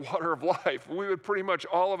anybody at Water of Life. We would pretty much,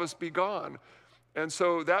 all of us, be gone. And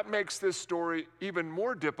so that makes this story even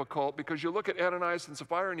more difficult, because you look at Ananias and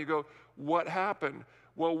Sapphira and you go, what happened?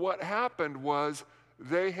 Well, what happened was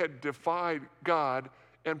they had defied God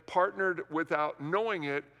and partnered without knowing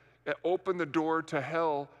it, and opened the door to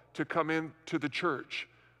hell to come into the church.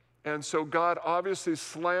 And so God obviously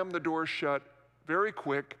slammed the door shut very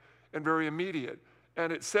quick and very immediate.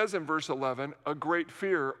 And it says in verse 11, a great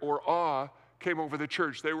fear or awe came over the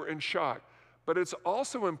church. They were in shock. But it's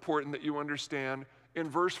also important that you understand in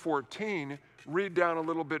verse 14, read down a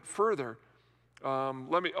little bit further.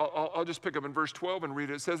 I'll just pick up in verse 12 and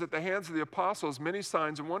read it. It says, at the hands of the apostles, many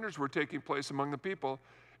signs and wonders were taking place among the people,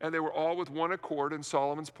 and they were all with one accord in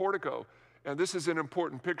Solomon's portico. And this is an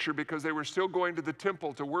important picture, because they were still going to the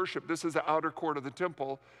temple to worship. This is the outer court of the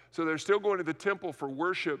temple. So they're still going to the temple for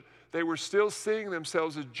worship. They were still seeing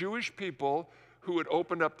themselves as Jewish people who had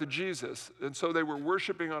opened up to Jesus. And so they were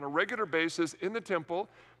worshiping on a regular basis in the temple.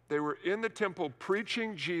 They were in the temple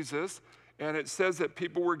preaching Jesus, and it says that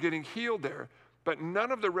people were getting healed there. But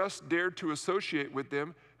none of the rest dared to associate with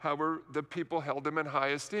them. However, the people held them in high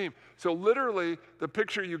esteem. So literally, the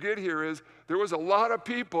picture you get here is there was a lot of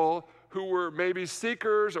people who were maybe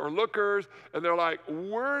seekers or lookers, and they're like,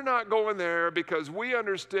 we're not going there because we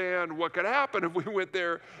understand what could happen if we went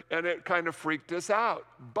there, and it kind of freaked us out.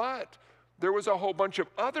 But there was a whole bunch of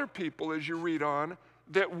other people, as you read on,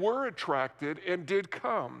 that were attracted and did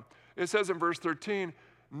come. It says in verse 13,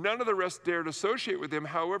 none of the rest dared associate with him.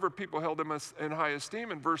 However, people held him in high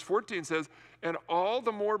esteem. And verse 14 says, and all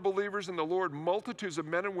the more believers in the Lord, multitudes of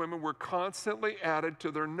men and women were constantly added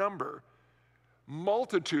to their number.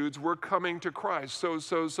 Multitudes were coming to Christ.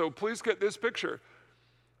 So please get this picture.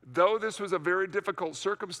 Though this was a very difficult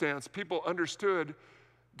circumstance, people understood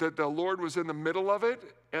that the Lord was in the middle of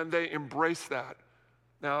it, and they embraced that.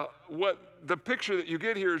 Now, what the picture that you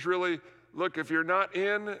get here is really, look, if you're not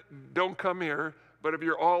in, don't come here. But if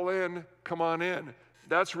you're all in, come on in.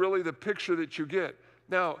 That's really the picture that you get.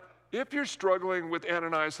 Now, if you're struggling with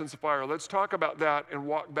Ananias and Sapphira, let's talk about that and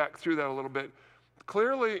walk back through that a little bit.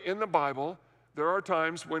 Clearly, in the Bible, there are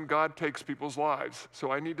times when God takes people's lives.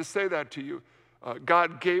 So I need to say that to you.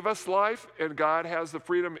 God gave us life, and God has the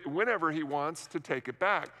freedom whenever he wants to take it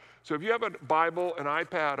back. So if you have a Bible, an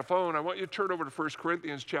iPad, a phone, I want you to turn over to 1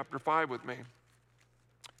 Corinthians chapter 5 with me.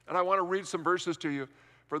 And I want to read some verses to you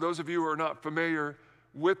for those of you who are not familiar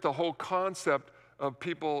with the whole concept of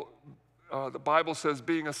people, the Bible says,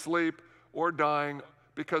 being asleep or dying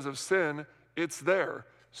because of sin. It's there.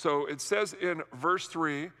 So it says in verse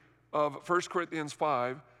 3 of 1 Corinthians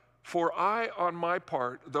 5, for I, on my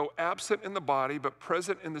part, though absent in the body, but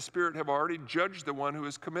present in the spirit, have already judged the one who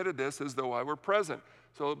has committed this as though I were present.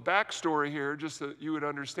 So backstory here, just so you would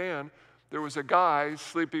understand, there was a guy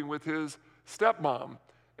sleeping with his stepmom.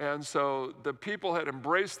 And so the people had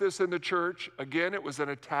embraced this in the church. Again, it was an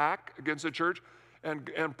attack against the church.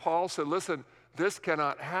 And Paul said, listen, this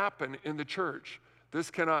cannot happen in the church.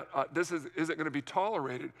 This isn't going to be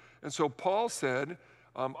tolerated. And so Paul said,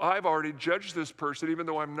 I've already judged this person, even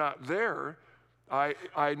though I'm not there.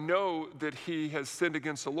 I know that he has sinned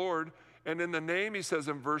against the Lord. And in the name, he says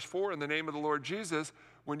in verse 4, in the name of the Lord Jesus,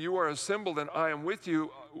 when you are assembled and I am with you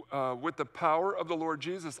with the power of the Lord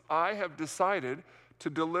Jesus, I have decided to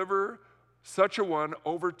deliver such a one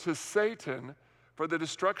over to Satan for the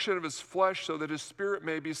destruction of his flesh, so that his spirit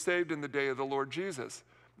may be saved in the day of the Lord Jesus.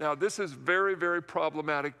 Now, this is very, very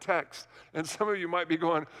problematic text. And some of you might be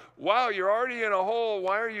going, wow, you're already in a hole.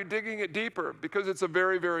 Why are you digging it deeper? Because it's a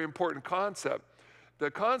very, very important concept. The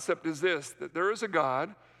concept is this, that there is a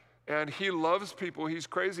God, and he loves people. He's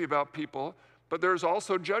crazy about people. But there's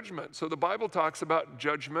also judgment. So the Bible talks about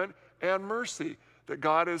judgment and mercy, that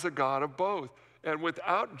God is a God of both. And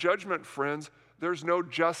without judgment, friends, there's no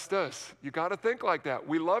justice. You got to think like that.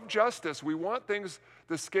 We love justice. We want things,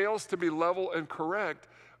 the scales to be level and correct,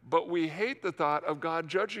 but we hate the thought of God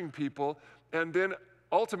judging people and then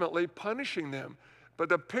ultimately punishing them. But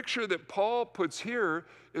the picture that Paul puts here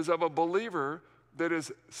is of a believer that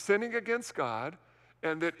is sinning against God,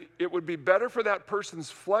 and that it would be better for that person's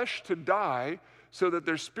flesh to die so that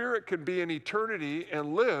their spirit can be in eternity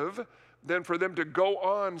and live than for them to go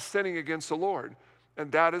on sinning against the Lord.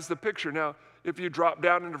 And that is the picture. Now, if you drop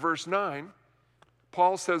down into verse 9,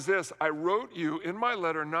 Paul says this, I wrote you in my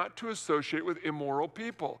letter not to associate with immoral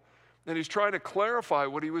people. And he's trying to clarify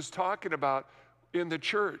what he was talking about in the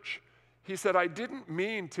church. He said, I didn't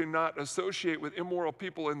mean to not associate with immoral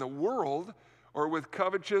people in the world, or with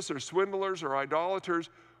covetous or swindlers or idolaters,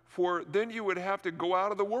 for then you would have to go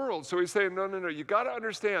out of the world. So he's saying, no, you got to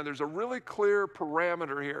understand, there's a really clear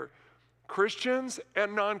parameter here. Christians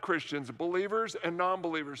and non-Christians, believers and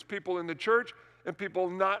non-believers, people in the church and people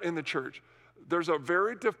not in the church. There's a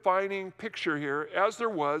very defining picture here, as there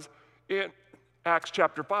was in Acts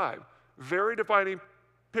chapter 5. Very defining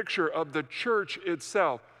picture of the church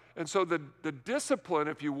itself. And so the discipline,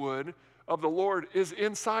 if you would, of the Lord is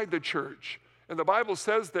inside the church. And the Bible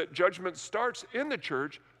says that judgment starts in the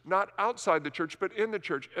church, not outside the church, but in the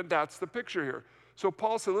church. And that's the picture here. So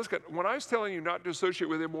Paul said, listen, when I was telling you not to associate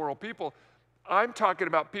with immoral people, I'm talking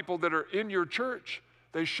about people that are in your church.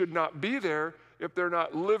 They should not be there if they're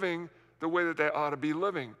not living the way that they ought to be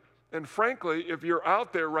living. And frankly, if you're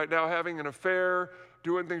out there right now having an affair,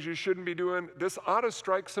 doing things you shouldn't be doing, this ought to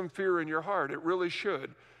strike some fear in your heart. It really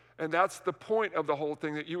should. And that's the point of the whole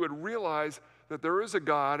thing, that you would realize that there is a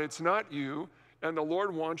God, it's not you, and the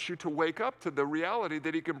Lord wants you to wake up to the reality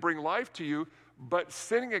that he can bring life to you, but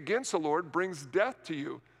sinning against the Lord brings death to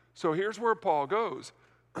you. So here's where Paul goes.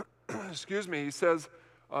 Excuse me, he says,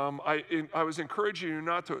 I was encouraging you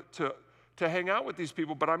not to hang out with these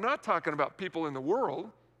people, but I'm not talking about people in the world.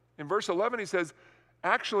 In verse 11, he says,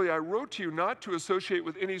 actually, I wrote to you not to associate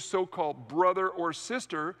with any so-called brother or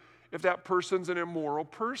sister if that person's an immoral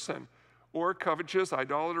person, or covetous,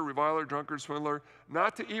 idolater, reviler, drunkard, swindler,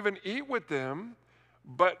 not to even eat with them,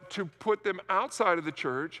 but to put them outside of the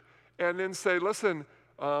church and then say, listen,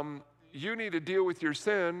 you need to deal with your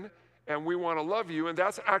sin and we want to love you. And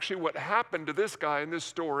that's actually what happened to this guy in this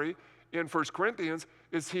story in 1 Corinthians,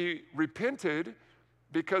 is he repented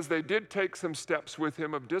because they did take some steps with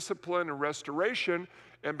him of discipline and restoration,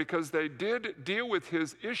 and because they did deal with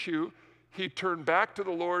his issue, he turned back to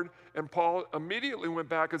the Lord, and Paul immediately went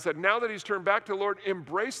back and said, now that he's turned back to the Lord,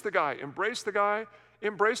 embrace the guy, embrace the guy,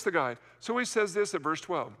 embrace the guy. So he says this at verse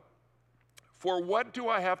 12. For what do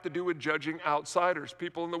I have to do with judging outsiders,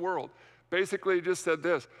 people in the world? Basically, he just said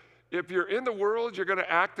this. If you're in the world, you're going to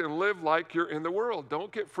act and live like you're in the world.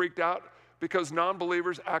 Don't get freaked out because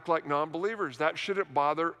non-believers act like non-believers. That shouldn't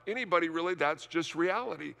bother anybody, really. That's just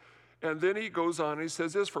reality. And then he goes on and he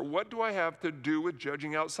says this, for what do I have to do with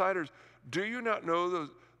judging outsiders? Do you not know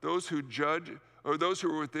those who judge, or those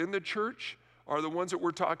who are within the church are the ones that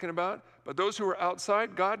we're talking about? But those who are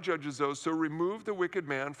outside, God judges those. So remove the wicked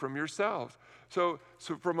man from yourselves. So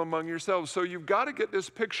from among yourselves. So you've got to get this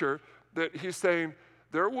picture that he's saying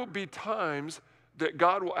there will be times that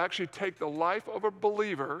God will actually take the life of a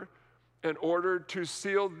believer in order to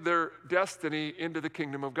seal their destiny into the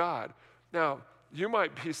kingdom of God. Now, you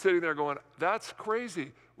might be sitting there going, that's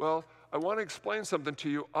crazy. Well, I want to explain something to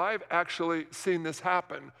you. I've actually seen this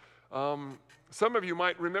happen. Some of you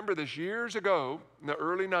might remember this. Years ago, in the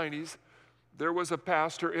early 90s, there was a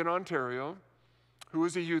pastor in Ontario who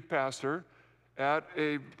was a youth pastor at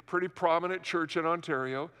a pretty prominent church in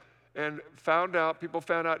Ontario, and people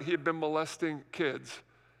found out he had been molesting kids.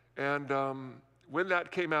 And when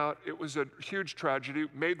that came out, it was a huge tragedy.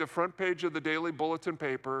 Made the front page of the Daily Bulletin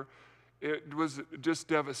paper. It was just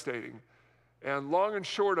devastating. And long and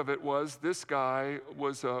short of it was, this guy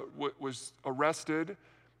was arrested.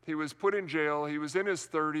 He was put in jail. He was in his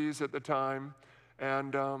 30s at the time.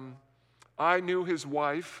 And I knew his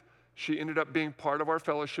wife. She ended up being part of our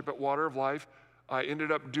fellowship at Water of Life. I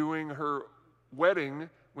ended up doing her wedding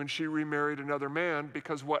when she remarried another man,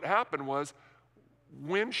 because what happened was,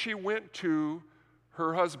 when she went to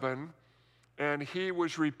her husband and he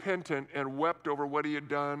was repentant and wept over what he had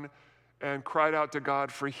done and cried out to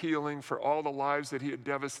God for healing for all the lives that he had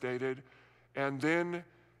devastated. And then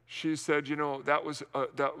she said, that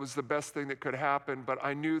was the best thing that could happen, but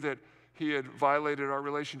I knew that he had violated our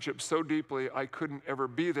relationship so deeply I couldn't ever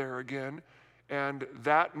be there again. And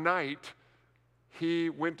that night, he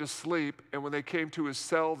went to sleep, and when they came to his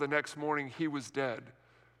cell the next morning, he was dead.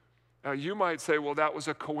 Now, you might say, well, that was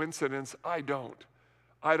a coincidence. I don't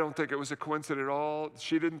think it was a coincidence at all.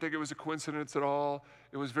 She didn't think it was a coincidence at all.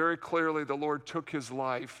 It was very clearly the Lord took his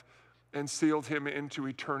life and sealed him into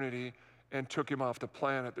eternity and took him off the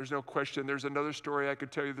planet. There's no question. There's another story I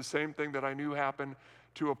could tell you, the same thing that I knew happened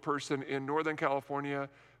to a person in Northern California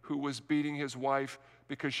who was beating his wife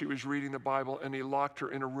because she was reading the Bible, and he locked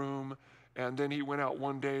her in a room. And then he went out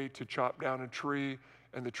one day to chop down a tree,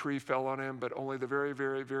 and the tree fell on him, but only the very,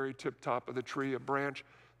 very, very tip top of the tree, a branch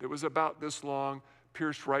that was about this long,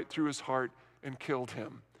 pierced right through his heart and killed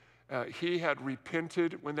him. He had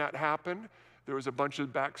repented when that happened. There was a bunch of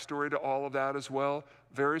backstory to all of that as well,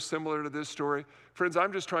 very similar to this story. Friends,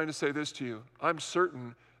 I'm just trying to say this to you. I'm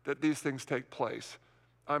certain that these things take place.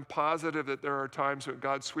 I'm positive that there are times when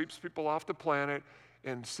God sweeps people off the planet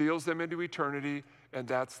and seals them into eternity, and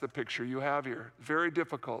that's the picture you have here. Very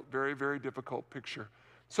difficult, very, very difficult picture.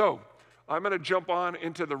 So I'm going to jump on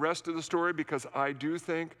into the rest of the story because I do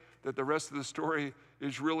think that the rest of the story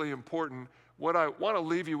is really important. What I want to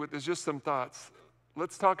leave you with is just some thoughts.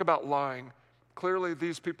 Let's talk about lying. Clearly,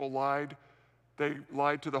 these people lied. They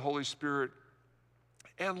lied to the Holy Spirit.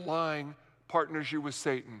 And lying partners you with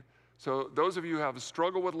Satan. So those of you who have a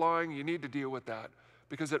struggle with lying, you need to deal with that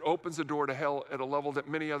because it opens the door to hell at a level that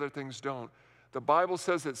many other things don't. The Bible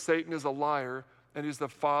says that Satan is a liar and he's the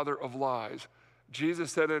father of lies.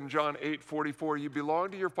 Jesus said in John 8:44, you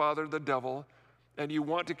belong to your father, the devil, and you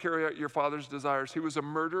want to carry out your father's desires. He was a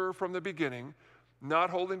murderer from the beginning, not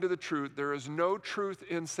holding to the truth. There is no truth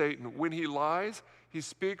in Satan. When he lies, he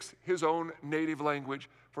speaks his own native language,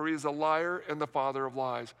 for he is a liar and the father of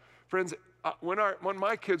lies. Friends, when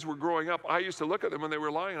my kids were growing up, I used to look at them when they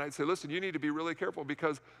were lying, and I'd say, listen, you need to be really careful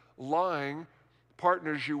because lying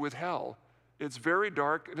partners you with hell. It's very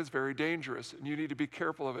dark and it's very dangerous, and you need to be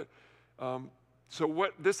careful of it.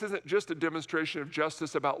 This isn't just a demonstration of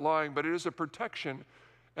justice about lying, but it is a protection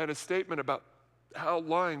and a statement about how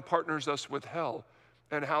lying partners us with hell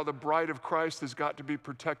and how the bride of Christ has got to be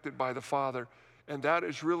protected by the Father. And that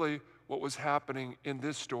is really what was happening in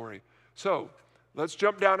this story. So let's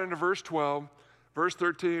jump down into verse 12, verse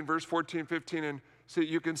 13, verse 14, 15, and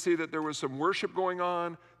you can see that there was some worship going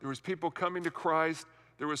on. There was people coming to Christ.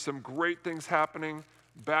 There was some great things happening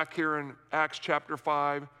back here in Acts chapter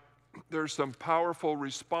 5. There's some powerful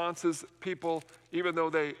responses. People, even though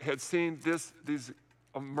they had seen these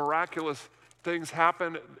miraculous things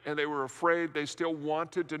happen and they were afraid, they still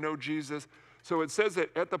wanted to know Jesus. So it says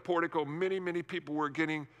that at the portico, many, many people were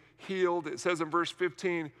getting healed. It says in verse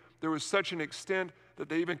 15, there was such an extent that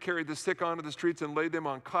they even carried the sick onto the streets and laid them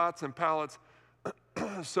on cots and pallets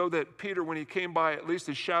so that Peter, when he came by, at least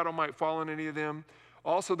his shadow might fall on any of them.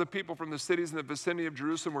 Also, the people from the cities in the vicinity of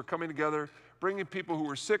Jerusalem were coming together, bringing people who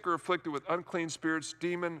were sick or afflicted with unclean spirits,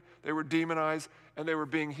 they were demonized, and they were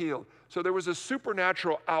being healed. So there was a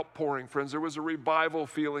supernatural outpouring, friends. There was a revival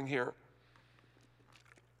feeling here.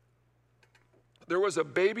 There was a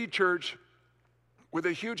baby church with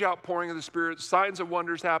a huge outpouring of the Spirit, signs of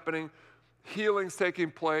wonders happening, healings taking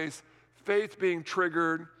place, faith being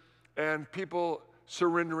triggered, and people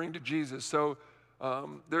surrendering to Jesus. So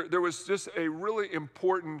there was just a really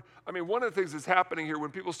important, one of the things that's happening here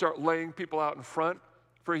when people start laying people out in front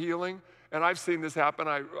for healing, and I've seen this happen.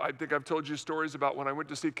 I think I've told you stories about when I went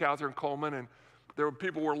to see Catherine Coleman, and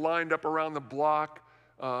people were lined up around the block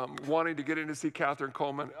wanting to get in to see Catherine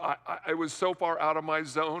Coleman. I was so far out of my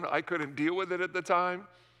zone, I couldn't deal with it at the time,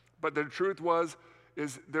 but the truth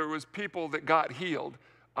is there was people that got healed.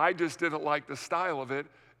 I just didn't like the style of it,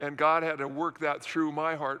 and God had to work that through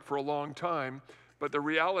my heart for a long time. But the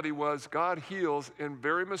reality was God heals in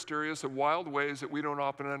very mysterious and wild ways that we don't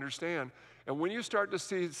often understand. And when you start to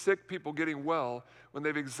see sick people getting well, when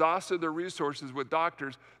they've exhausted their resources with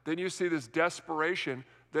doctors, then you see this desperation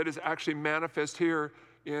that is actually manifest here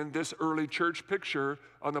in this early church picture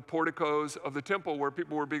on the porticos of the temple where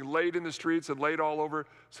people were being laid in the streets and laid all over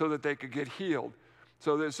so that they could get healed.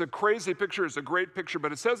 So it's a crazy picture. It's a great picture.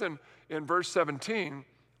 But it says in verse 17,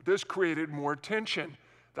 this created more tension.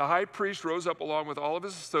 The high priest rose up along with all of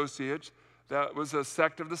his associates. That was a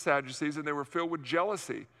sect of the Sadducees, and they were filled with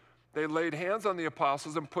jealousy. They laid hands on the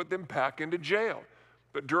apostles and put them back into jail.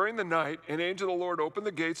 But during the night, an angel of the Lord opened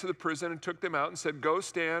the gates of the prison and took them out and said, go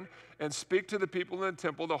stand and speak to the people in the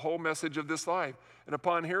temple the whole message of this life. And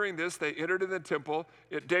upon hearing this, they entered in the temple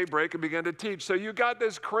at daybreak and began to teach. So you got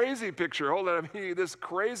this crazy picture, this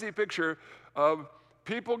crazy picture of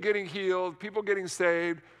people getting healed, people getting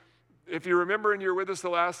saved. If you remember and you're with us the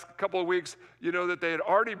last couple of weeks, you know that they had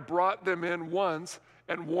already brought them in once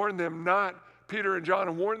and warned them not, Peter and John,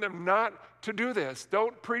 and warned them not to do this.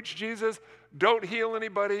 Don't preach Jesus. Don't heal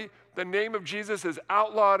anybody. The name of Jesus is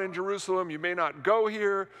outlawed in Jerusalem. You may not go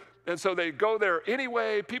here. And so they go there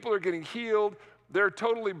anyway. People are getting healed. They're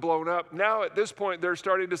totally blown up. Now at this point, they're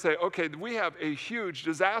starting to say, okay, we have a huge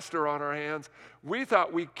disaster on our hands. We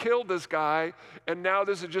thought we killed this guy, and now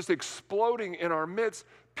this is just exploding in our midst.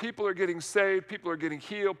 People are getting saved, people are getting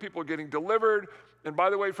healed, people are getting delivered. And by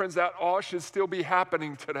the way, friends, that all should still be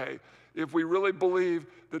happening today. If we really believe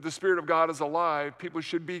that the Spirit of God is alive, people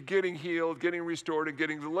should be getting healed, getting restored, and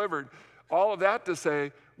getting delivered. All of that to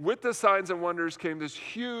say, with the signs and wonders came this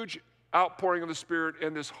huge outpouring of the Spirit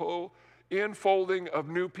and this whole infolding of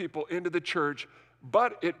new people into the church,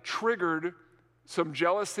 but it triggered some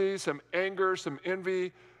jealousy, some anger, some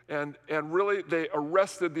envy, and really they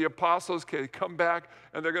arrested the apostles. Okay, come back,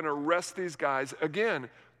 and they're going to arrest these guys again.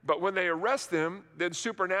 But when they arrest them, then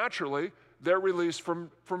supernaturally, they're released from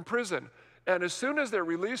prison. And as soon as they're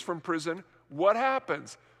released from prison, what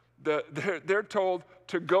happens? They're told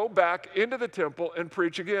to go back into the temple and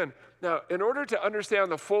preach again. Now, in order to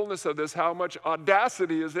understand the fullness of this, how much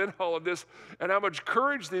audacity is in all of this, and how much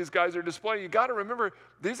courage these guys are displaying, you got to remember,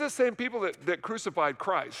 these are the same people that crucified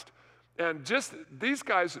Christ. And just these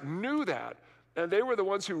guys knew that. And they were the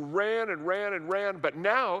ones who ran and ran and ran. But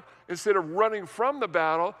now, instead of running from the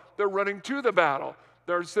battle, they're running to the battle.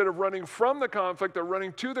 Instead of running from the conflict, they're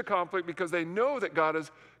running to the conflict because they know that God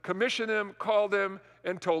has commissioned them, called them,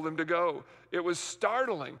 and told them to go. It was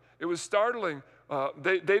startling. It was startling.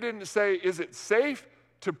 They didn't say, is it safe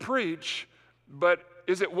to preach, but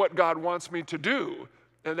is it what God wants me to do?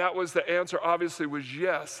 And that was the answer, obviously, was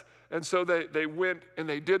yes. And so they went and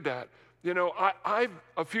they did that. You know, I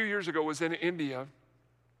a few years ago was in India,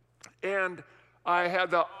 and I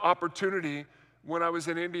had the opportunity when I was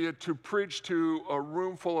in India to preach to a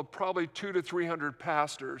room full of probably 200 to 300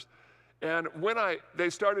 pastors. And when they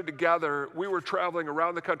started to gather, we were traveling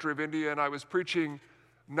around the country of India, and I was preaching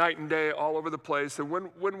night and day all over the place. And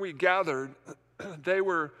when we gathered, they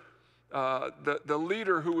were, the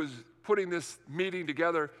leader who was putting this meeting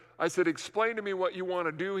together, I said, explain to me what you want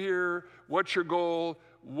to do here. What's your goal?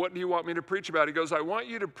 What do you want me to preach about? He goes, I want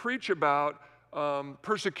you to preach about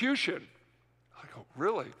persecution. I go,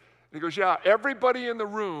 really? And he goes, yeah, everybody in the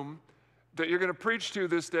room that you're going to preach to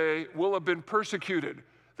this day will have been persecuted.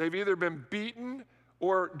 They've either been beaten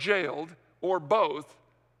or jailed or both.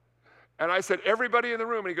 And I said, everybody in the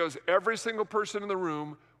room. And he goes, every single person in the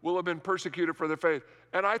room will have been persecuted for their faith.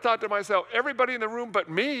 And I thought to myself, everybody in the room but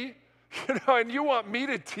me, and you want me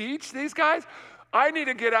to teach these guys? I need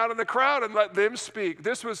to get out in the crowd and let them speak.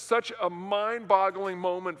 This was such a mind-boggling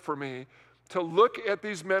moment for me to look at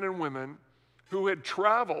these men and women who had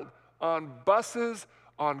traveled on buses,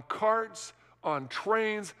 on carts, on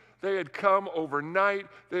trains. They had come overnight.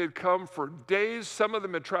 They had come for days. Some of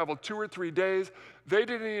them had traveled 2 or 3 days. They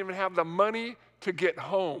didn't even have the money to get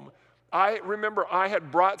home. I remember I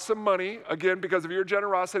had brought some money, again, because of your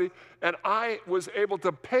generosity, and I was able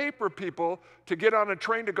to pay for people to get on a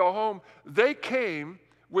train to go home. They came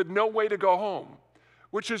with no way to go home,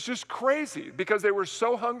 which is just crazy because they were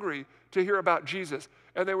so hungry to hear about Jesus,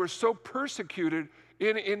 and they were so persecuted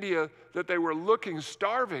in India that they were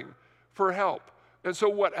starving for help. And so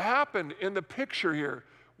what happened in the picture here,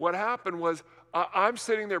 what happened was I'm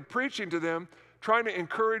sitting there preaching to them, trying to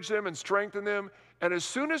encourage them and strengthen them. And as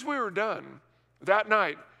soon as we were done that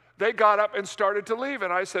night, they got up and started to leave.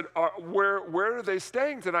 And I said, where are they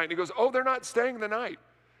staying tonight? And he goes, oh, they're not staying the night.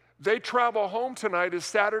 They travel home tonight. It's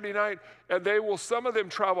Saturday night, and some of them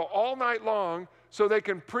travel all night long so they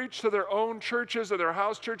can preach to their own churches or their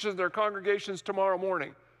house churches and their congregations tomorrow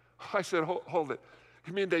morning. I said, hold it.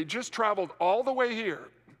 You mean they just traveled all the way here?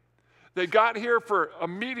 They got here for a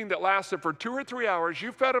meeting that lasted for 2 or 3 hours.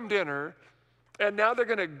 You fed them dinner, and now they're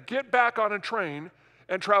going to get back on a train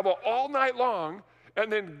and travel all night long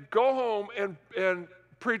and then go home and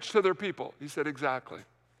preach to their people. He said, exactly.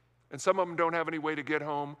 And some of them don't have any way to get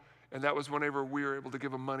home, and that was whenever we were able to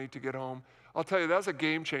give them money to get home. I'll tell you, that's a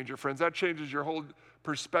game changer, friends. That changes your whole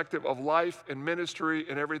perspective of life and ministry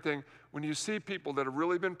and everything. When you see people that have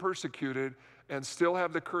really been persecuted and still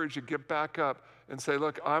have the courage to get back up and say,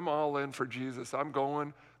 look, I'm all in for Jesus. I'm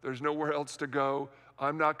going. There's nowhere else to go.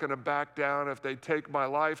 I'm not going to back down. If they take my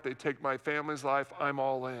life, they take my family's life, I'm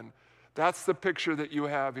all in. That's the picture that you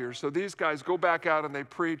have here. So these guys go back out and they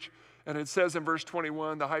preach. And it says in verse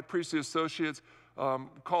 21, the high priestly associates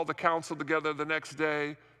called the council together the next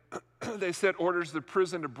day. They sent orders to the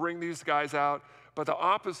prison to bring these guys out. But the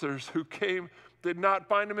officers who came did not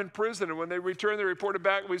find them in prison. And when they returned, they reported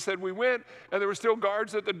back. We said, we went, and there were still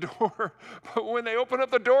guards at the door. But when they opened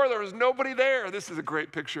up the door, there was nobody there. This is a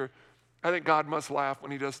great picture. I think God must laugh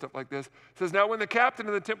when he does stuff like this. It says, now when the captain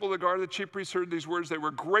of the temple of the guard of the chief priests heard these words, they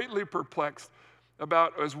were greatly perplexed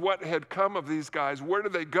about as what had come of these guys. Where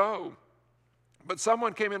did they go? But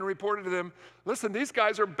someone came in and reported to them, listen, these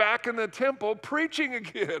guys are back in the temple preaching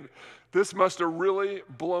again. This must have really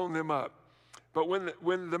blown them up. But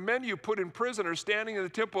when the men you put in prison are standing in the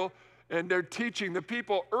temple and they're teaching the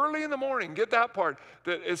people early in the morning, get that part,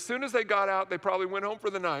 that as soon as they got out, they probably went home for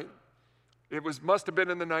the night. It must have been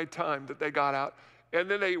in the nighttime that they got out. And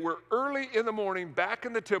then they were early in the morning back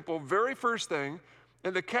in the temple, very first thing.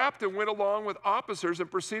 And the captain went along with officers and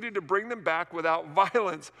proceeded to bring them back without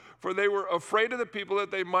violence, for they were afraid of the people that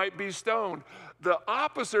they might be stoned. The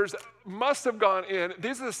officers must have gone in.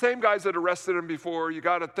 These are the same guys that arrested him before. You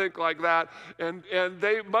got to think like that. And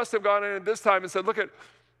they must have gone in at this time and said, look,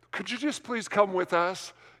 could you just please come with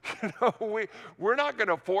us? We're not going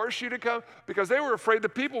to force you to come, because they were afraid the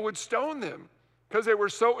people would stone them, because they were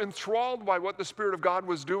so enthralled by what the Spirit of God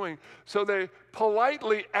was doing. So they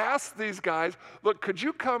politely asked these guys, look, could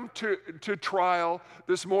you come to trial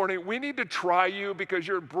this morning? We need to try you because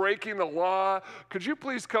you're breaking the law. Could you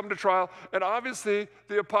please come to trial? And obviously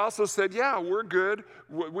the apostles said, yeah, we're good.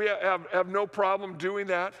 We have no problem doing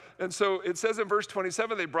that. And so it says in verse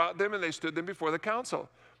 27, they brought them and they stood them before the council.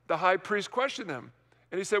 The high priest questioned them.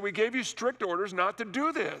 And he said, we gave you strict orders not to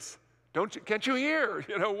do this. Can't you hear?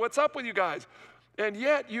 What's up with you guys? And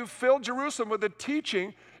yet you filled Jerusalem with the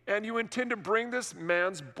teaching, and you intend to bring this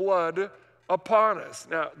man's blood upon us.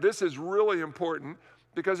 Now, this is really important,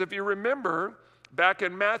 because if you remember, back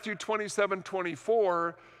in Matthew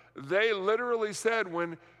 27:24, they literally said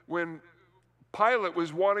when Pilate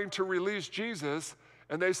was wanting to release Jesus,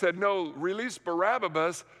 and they said, no, release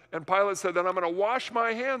Barabbas, and Pilate said, then I'm going to wash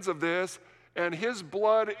my hands of this, and his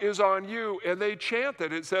blood is on you. And they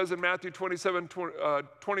chanted, it says in Matthew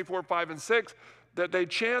 27:24, 5, and 6, that they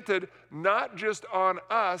chanted not just on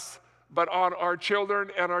us, but on our children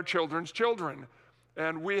and our children's children.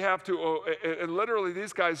 And we have to, and literally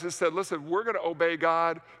these guys just said, listen, we're going to obey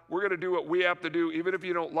God. We're going to do what we have to do, even if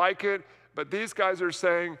you don't like it. But these guys are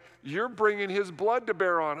saying, you're bringing his blood to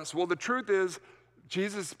bear on us. Well, the truth is,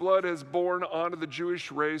 Jesus' blood has borne onto the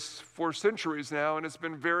Jewish race for centuries now, and it's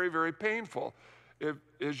been very, very painful.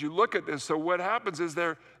 As you look at this, so what happens is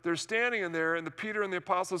they're standing in there, and Peter and the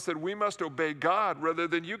apostles said, we must obey God rather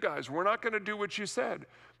than you guys. We're not going to do what you said.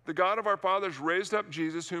 The God of our fathers raised up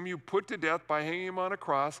Jesus, whom you put to death by hanging him on a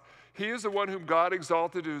cross. He is the one whom God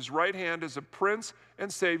exalted to his right hand as a prince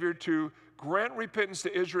and savior to grant repentance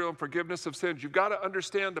to Israel and forgiveness of sins. You've got to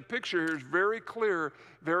understand the picture here is very clear,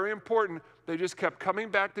 very important. They just kept coming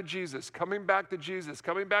back to Jesus, coming back to Jesus,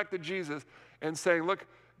 coming back to Jesus, and saying, look,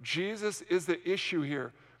 Jesus is the issue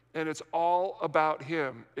here, and it's all about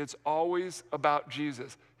him. It's always about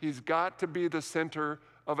Jesus. He's got to be the center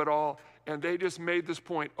of it all. And they just made this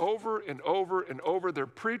point over and over and over. They're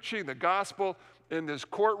preaching the gospel in this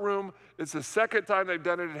courtroom. It's the second time they've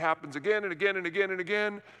done it. It happens again and again and again and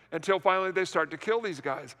again until finally they start to kill these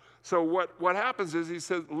guys. So what happens is he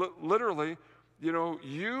says, literally,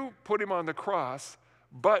 you put him on the cross,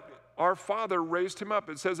 but our Father raised him up.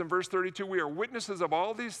 It says in verse 32, we are witnesses of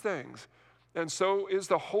all these things, and so is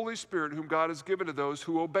the Holy Spirit whom God has given to those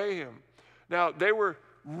who obey him. Now, they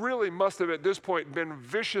must have at this point been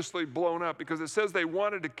viciously blown up, because it says they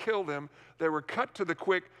wanted to kill them. They were cut to the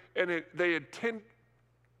quick, and they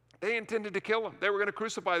intended to kill them. They were going to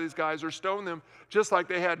crucify these guys or stone them just like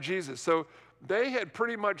they had Jesus. So they had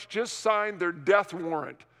pretty much just signed their death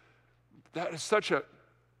warrant. That is such a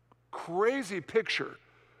crazy picture.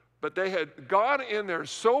 But they had gone in there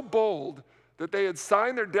so bold that they had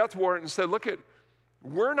signed their death warrant and said, look,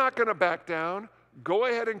 we're not going to back down. Go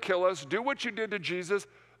ahead and kill us. Do what you did to Jesus.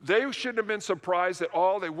 They shouldn't have been surprised at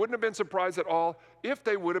all. They wouldn't have been surprised at all if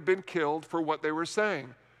they would have been killed for what they were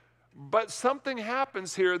saying. But something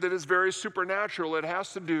happens here that is very supernatural. It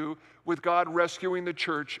has to do with God rescuing the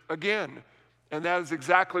church again. And that is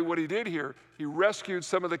exactly what he did here. He rescued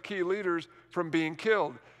some of the key leaders from being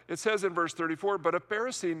killed. It says in verse 34, but a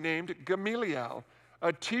Pharisee named Gamaliel,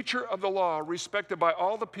 a teacher of the law, respected by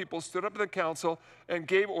all the people, stood up in the council and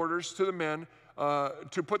gave orders to the men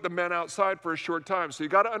to put the men outside for a short time. So you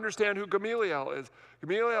got to understand who Gamaliel is.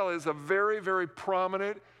 Gamaliel is a very, very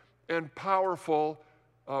prominent and powerful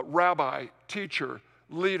rabbi, teacher,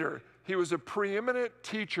 leader. He was a preeminent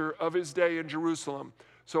teacher of his day in Jerusalem.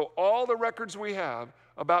 So all the records we have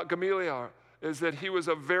about Gamaliel is that he was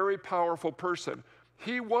a very powerful person.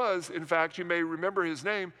 He was, in fact, you may remember his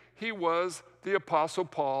name, he was the Apostle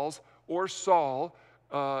Paul's, or Saul.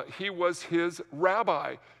 He was his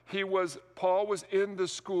rabbi. Paul was in the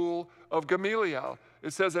school of Gamaliel.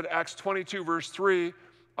 It says in Acts 22, verse 3,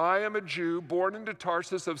 I am a Jew born into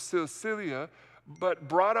Tarsus of Cilicia, but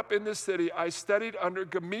brought up in this city. I studied under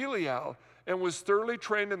Gamaliel, and was thoroughly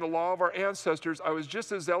trained in the law of our ancestors, I was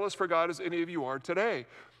just as zealous for God as any of you are today.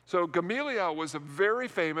 So Gamaliel was a very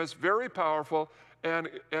famous, very powerful, and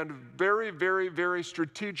very, very, very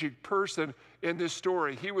strategic person in this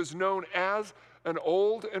story. He was known as an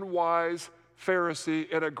old and wise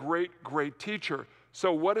Pharisee and a great, great teacher.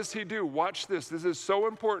 So what does he do? Watch this. This is so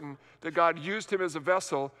important that God used him as a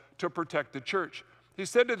vessel to protect the church. He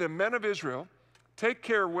said to the men of Israel, take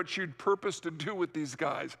care what you'd purpose to do with these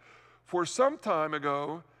guys. For some time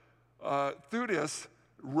ago, Theudas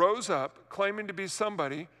rose up, claiming to be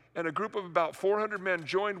somebody, and a group of about 400 men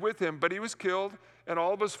joined with him, but he was killed, and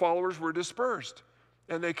all of his followers were dispersed,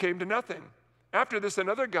 and they came to nothing. After this,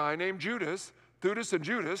 another guy named Judas, Theudas and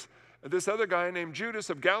Judas, this other guy named Judas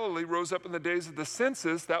of Galilee rose up in the days of the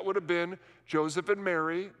census. That would have been Joseph and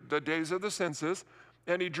Mary, the days of the census.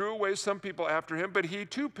 And he drew away some people after him, but he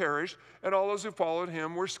too perished, and all those who followed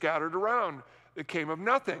him were scattered around. It came of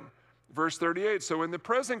nothing. Verse 38, so in the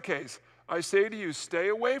present case, I say to you, stay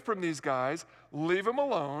away from these guys, leave them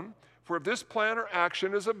alone, for if this plan or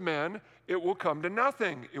action is of men, it will come to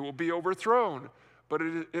nothing. It will be overthrown. But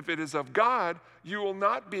if it is of God, you will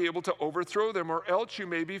not be able to overthrow them, or else you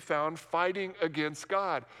may be found fighting against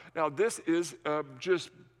God. Now, this is just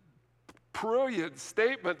brilliant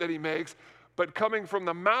statement that he makes, but coming from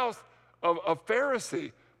the mouth of a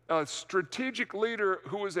Pharisee, a strategic leader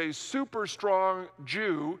who was a super strong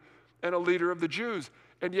Jew and a leader of the Jews.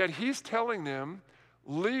 And yet he's telling them,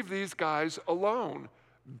 leave these guys alone.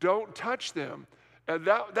 Don't touch them. And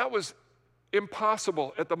that was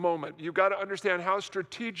impossible at the moment. You've got to understand how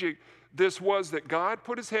strategic this was, that God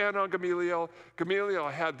put his hand on Gamaliel. Gamaliel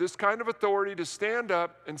had this kind of authority to stand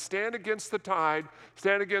up and stand against the tide,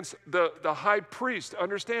 stand against the high priest.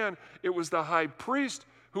 Understand, it was the high priest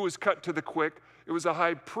who was cut to the quick. It was the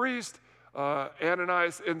high priest,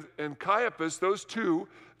 Ananias and Caiaphas, those two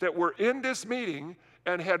that were in this meeting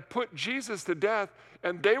and had put Jesus to death,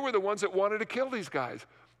 and they were the ones that wanted to kill these guys.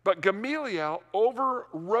 But Gamaliel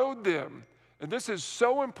overrode them. And this is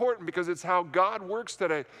so important because it's how God works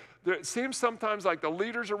today. It seems sometimes like the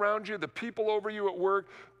leaders around you, the people over you at work,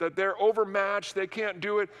 that they're overmatched, they can't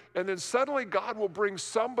do it. And then suddenly God will bring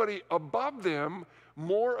somebody above them,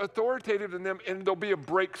 more authoritative than them, and there'll be a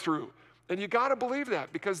breakthrough. And you got to believe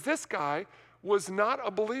that, because this guy was not a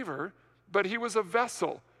believer, but he was a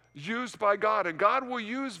vessel used by God. And God will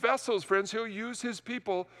use vessels, friends. He'll use his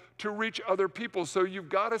people to reach other people. So you've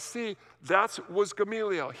got to see that was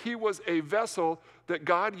Gamaliel. He was a vessel that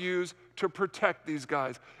God used to protect these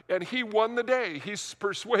guys. And he won the day. He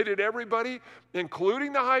persuaded everybody,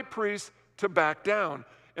 including the high priest, to back down.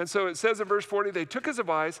 And so it says in verse 40, they took his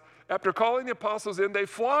advice. After calling the apostles in, they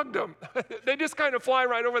flogged them. They just kind of fly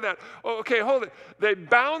right over that. Oh, okay, hold it. They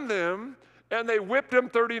bound them and they whipped them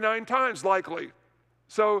 39 times, likely.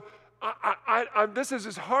 So this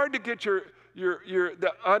is hard to get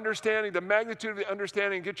the understanding, the magnitude of the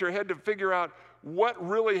understanding, get your head to figure out what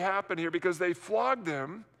really happened here, because they flogged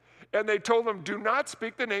them and they told them, do not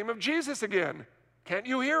speak the name of Jesus again. Can't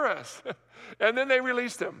you hear us? And then they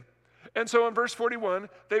released him. And so in verse 41,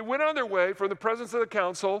 they went on their way from the presence of the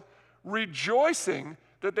council, rejoicing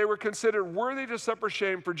that they were considered worthy to suffer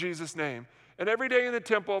shame for Jesus' name. And every day in the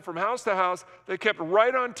temple, from house to house, they kept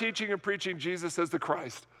right on teaching and preaching Jesus as the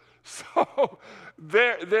Christ. So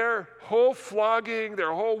their whole flogging,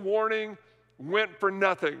 their whole warning went for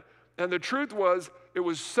nothing. And the truth was, it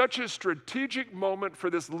was such a strategic moment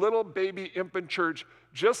for this little baby infant church,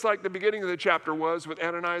 just like the beginning of the chapter was with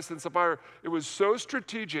Ananias and Sapphira. It was so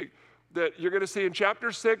strategic that you're going to see in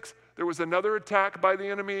chapter 6, there was another attack by the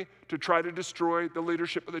enemy to try to destroy the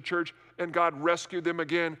leadership of the church, and God rescued them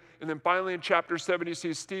again. And then finally in chapter 7, you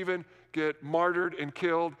see Stephen get martyred and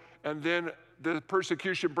killed, and then the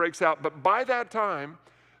persecution breaks out. But by that time,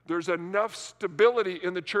 there's enough stability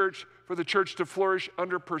in the church for the church to flourish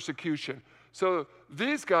under persecution. So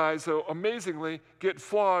these guys, though, amazingly, get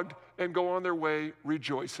flogged and go on their way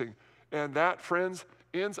rejoicing. And that, friends,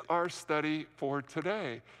 ends our study for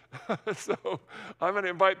today. So I'm going to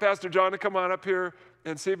invite Pastor John to come on up here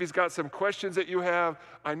and see if he's got some questions that you have.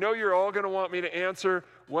 I know you're all going to want me to answer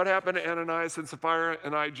what happened to Ananias and Sapphira,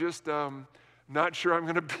 and I just not sure I'm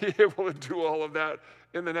going to be able to do all of that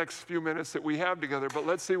in the next few minutes that we have together, but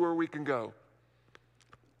let's see where we can go.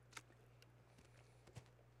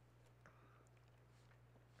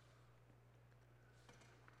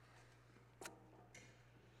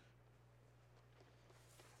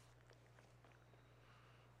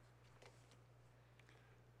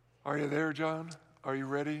 Are you there, John? Are you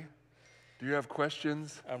ready? Do you have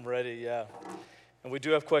questions? I'm ready, yeah. And we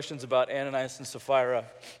do have questions about Ananias and Sapphira.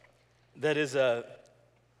 That is a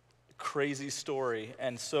crazy story.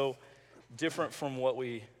 And so different from what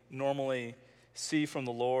we normally see from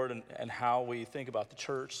the Lord and how we think about the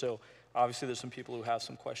church. So obviously there's some people who have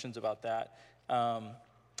some questions about that.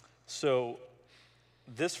 So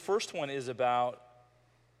this first one is about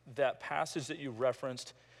that passage that you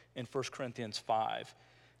referenced in 1 Corinthians 5.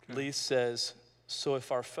 Okay. Lee says, so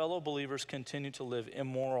if our fellow believers continue to live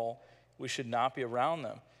immoral, we should not be around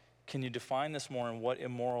them. Can you define this more and what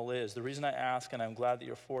immoral is? The reason I ask, and I'm glad that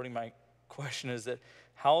you're forwarding my question, is that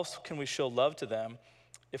how else can we show love to them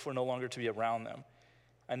if we're no longer to be around them?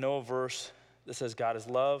 I know a verse that says God is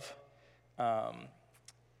love,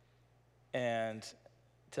 and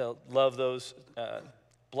to love those,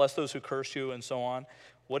 bless those who curse you, and so on.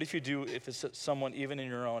 What if it's someone even in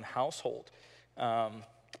your own household,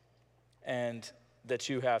 and that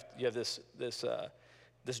you have this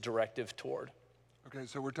directive toward? Okay,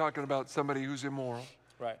 so we're talking about somebody who's immoral.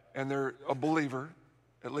 Right. And they're a believer.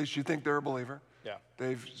 At least you think they're a believer. Yeah.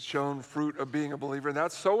 They've shown fruit of being a believer. And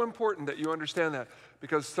that's so important that you understand that.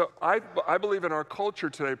 Because I believe in our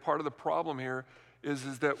culture today, part of the problem here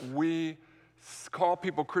is that we call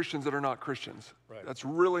people Christians that are not Christians. Right. That's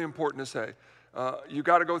really important to say. You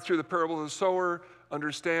got to go through the parable of the sower,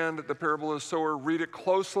 understand that the parable of the sower, read it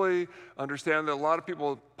closely, understand that a lot of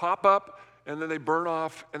people pop up and then they burn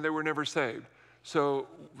off and they were never saved. So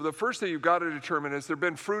the first thing you've got to determine is there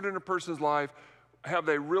been fruit in a person's life. Have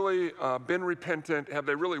they really been repentant? Have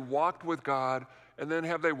they really walked with God? And then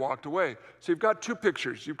have they walked away? So you've got two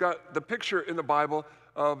pictures. You've got the picture in the Bible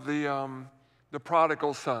of the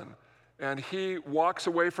prodigal son. And he walks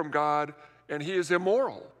away from God and he is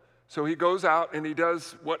immoral. So he goes out and he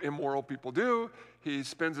does what immoral people do. He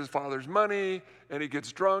spends his father's money and he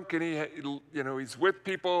gets drunk and he's with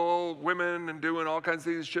people, women, and doing all kinds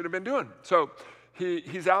of things he should have been doing. So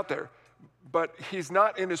he's out there, but he's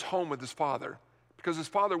not in his home with his father because his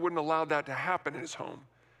father wouldn't allow that to happen in his home.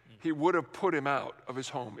 He would have put him out of his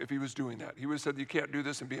home if he was doing that. He would have said, you can't do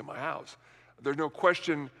this and be in my house. There's no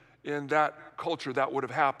question in that culture that would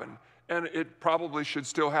have happened. And it probably should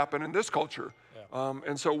still happen in this culture. Yeah.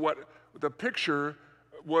 And so what the picture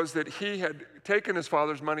was that he had taken his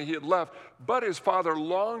father's money, he had left, but his father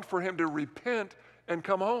longed for him to repent and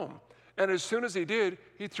come home. And as soon as he did,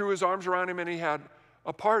 he threw his arms around him and he had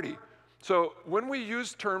a party. So when we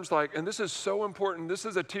use terms like, and this is so important, this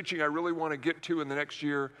is a teaching I really want to get to in the next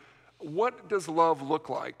year, what does love look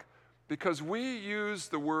like? Because we use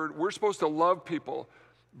the word, we're supposed to love people,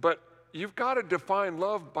 but you've got to define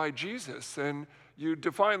love by Jesus. And you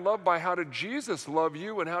define love by how did Jesus love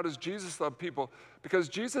you and how does Jesus love people? Because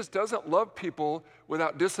Jesus doesn't love people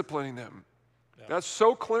without disciplining them. Yeah. That's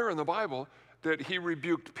so clear in the Bible that he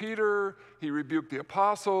rebuked Peter, he rebuked the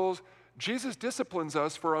apostles. Jesus disciplines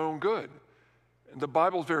us for our own good. And the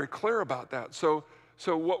Bible's very clear about that. So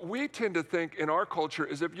what we tend to think in our culture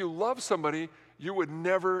is if you love somebody, you would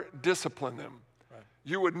never discipline them. Right.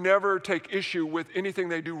 You would never take issue with anything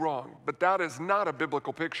they do wrong. But that is not a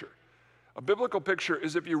biblical picture. A biblical picture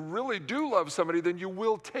is if you really do love somebody, then you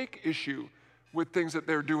will take issue with things that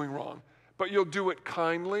they're doing wrong. But you'll do it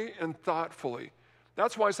kindly and thoughtfully.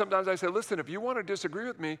 That's why sometimes I say, listen, if you want to disagree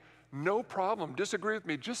with me, no problem. Disagree with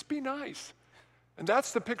me. Just be nice. And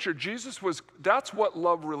that's the picture. That's what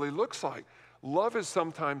love really looks like. Love is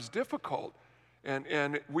sometimes difficult.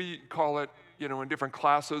 And we call it, in different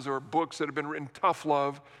classes or books that have been written, tough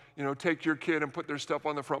love. Take your kid and put their stuff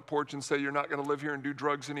on the front porch and say, you're not going to live here and do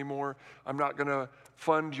drugs anymore. I'm not going to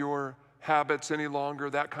fund your habits any longer,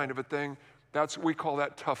 that kind of a thing. We call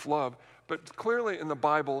that tough love. But clearly in the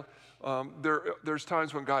Bible, there's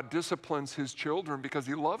times when God disciplines his children because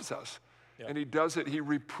he loves us. Yeah. And he does it, he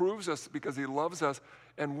reproves us because he loves us.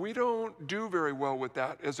 And we don't do very well with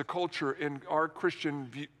that as a culture in our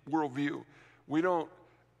Christian worldview. We don't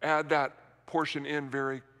add that portion in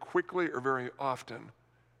very quickly or very often.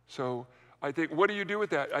 So I think, what do you do with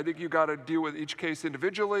that? I think you got to deal with each case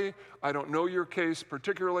individually. I don't know your case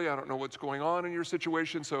particularly. I don't know what's going on in your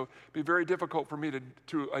situation. So it'd be very difficult for me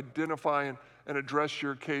to identify and address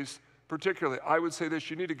your case particularly. I would say this: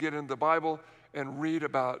 you need to get into the Bible and read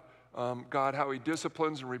about God, how he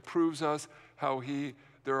disciplines and reproves us,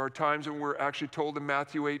 there are times when we're actually told in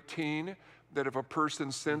Matthew 18 that if a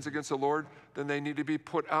person sins against the Lord, then they need to be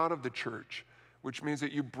put out of the church, which means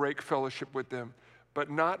that you break fellowship with them. But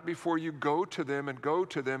not before you go to them and go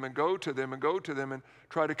to them and go to them and go to them and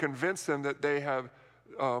try to convince them that they have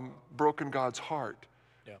broken God's heart.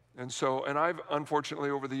 Yeah. And I've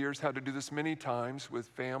unfortunately over the years had to do this many times with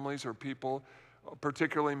families or people,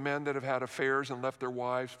 particularly men that have had affairs and left their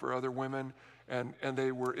wives for other women, and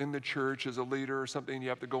they were in the church as a leader or something, and you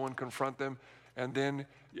have to go and confront them. And then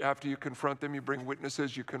after you confront them, you bring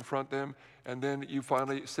witnesses, you confront them, and then you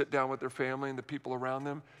finally sit down with their family and the people around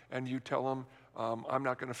them, and you tell them, I'm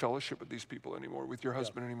not going to fellowship with these people anymore, with your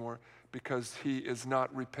husband anymore, because he is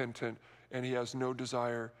not repentant and he has no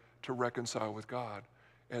desire to reconcile with God.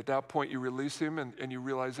 And at that point, you release him, and you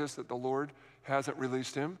realize this, that the Lord hasn't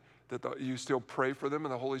released him, that you still pray for them,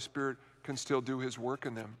 and the Holy Spirit can still do his work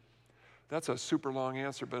in them. That's a super long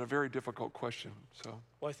answer, but a very difficult question. So,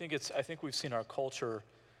 Well, I think we've seen our culture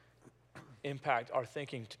impact our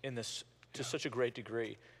thinking in this to such a great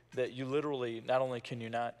degree that you literally, not only can you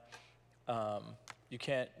not, you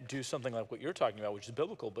can't do something like what you're talking about, which is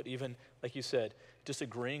biblical, but even, like you said,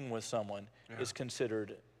 disagreeing with someone is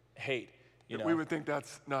considered hate. You know? we would think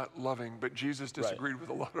that's not loving, but Jesus disagreed with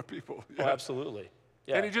a lot of people. Oh, absolutely.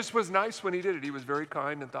 Yeah. And he just was nice when he did it. He was very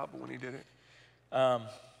kind and thoughtful when he did it.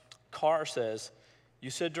 Carr says, you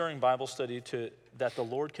said during Bible study that the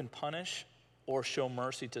Lord can punish or show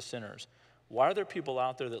mercy to sinners. Why are there people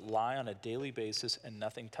out there that lie on a daily basis and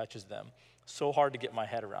nothing touches them? So hard to get my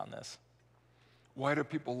head around this. Why do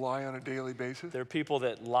people lie on a daily basis? There are people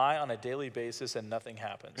that lie on a daily basis and nothing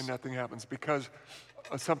happens. And nothing happens because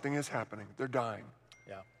something is happening. They're dying.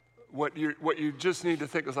 Yeah. What you just need to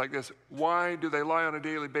think is like this. Why do they lie on a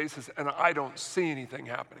daily basis and I don't see anything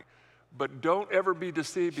happening? But don't ever be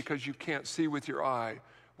deceived because you can't see with your eye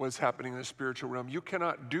what's happening in the spiritual realm. You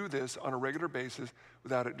cannot do this on a regular basis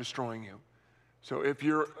without it destroying you. So if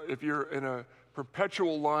you're in a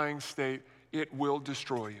perpetual lying state, it will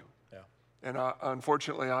destroy you. Yeah. And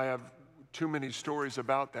unfortunately, I have too many stories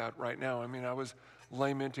about that right now. I mean, I was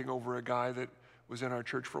lamenting over a guy that was in our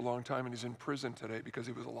church for a long time, and he's in prison today because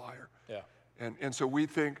he was a liar. Yeah. And so we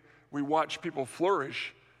watch people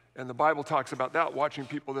flourish, and the Bible talks about that, watching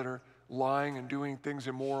people that are lying and doing things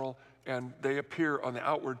immoral, and they appear on the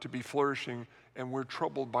outward to be flourishing, and we're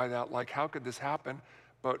troubled by that, like, how could this happen?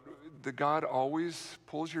 But the God always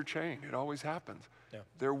pulls your chain. It always happens. Yeah.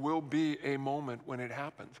 There will be a moment when it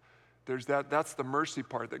happens. That's the mercy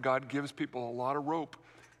part, that God gives people a lot of rope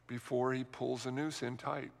before he pulls the noose in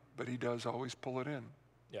tight, but he does always pull it in.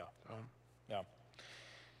 Yeah.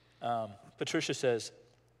 Yeah. Patricia says,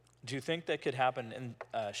 do you think that could happen?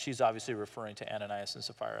 And she's obviously referring to Ananias and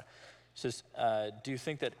Sapphira. She says, do you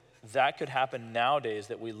think that could happen nowadays,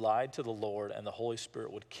 that we lied to the Lord and the Holy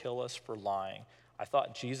Spirit would kill us for lying? I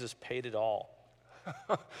thought Jesus paid it all.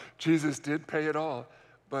 Jesus did pay it all,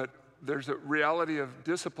 but there's a reality of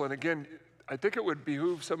discipline. Again, I think it would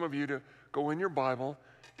behoove some of you to go in your Bible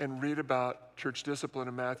and read about church discipline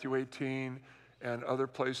in Matthew 18 and other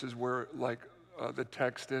places where, like the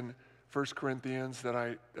text in 1 Corinthians that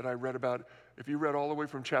I read about. If you read all the way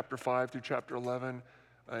from chapter 5 through chapter 11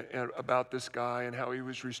 and about this guy and how he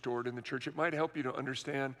was restored in the church, it might help you to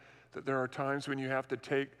understand that there are times when you have to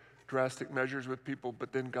take drastic measures with people,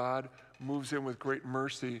 but then God moves in with great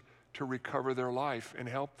mercy to recover their life and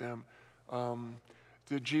help them.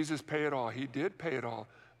 Did Jesus pay it all? He did pay it all.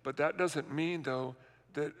 But that doesn't mean, though,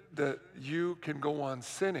 that you can go on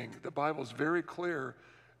sinning. The Bible's very clear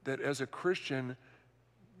that as a Christian,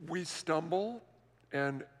 we stumble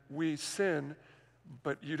and we sin,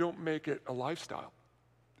 but you don't make it a lifestyle.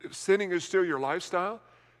 If sinning is still your lifestyle,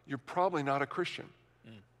 you're probably not a Christian.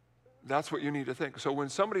 That's what you need to think. So when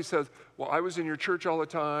somebody says, well, I was in your church all the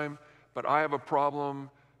time, but I have a problem,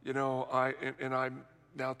 you know, and I'm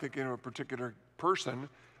now thinking of a particular person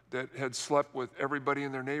that had slept with everybody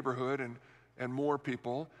in their neighborhood and more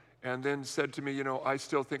people, and then said to me, you know, I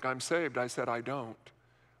still think I'm saved. I said, I don't.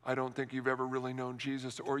 I don't think you've ever really known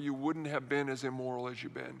Jesus, or you wouldn't have been as immoral as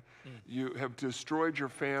you've been. You have destroyed your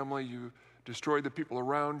family, you destroyed the people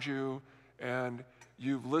around you, and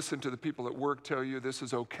you've listened to the people at work tell you this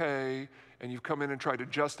is okay, and you've come in and tried to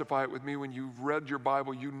justify it with me. When you've read your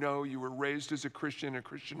Bible, you know you were raised as a Christian in a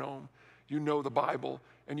Christian home. You know the Bible,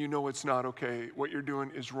 and you know it's not okay. What you're doing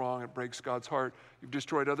is wrong. It breaks God's heart. You've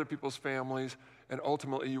destroyed other people's families, and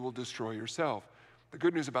ultimately you will destroy yourself. The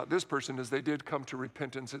good news about this person is they did come to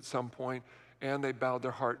repentance at some point, and they bowed their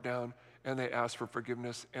heart down, and they asked for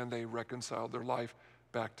forgiveness, and they reconciled their life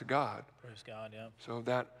back to God. Praise God, yeah. So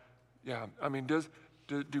that, yeah, I mean,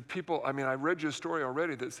 do people, I mean, I read you a story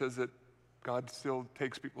already that says that God still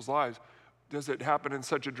takes people's lives. Does it happen in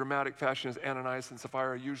such a dramatic fashion as Ananias and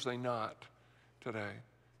Sapphira? Usually not today.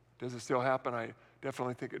 Does it still happen? I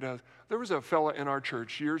definitely think it does. There was a fella in our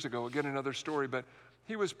church years ago, again, another story, but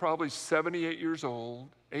he was probably 78 years old,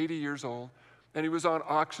 80 years old, and he was on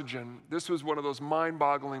oxygen. This was one of those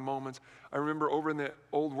mind-boggling moments. I remember over in the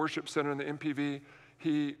old worship center in the MPV,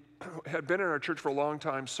 he had been in our church for a long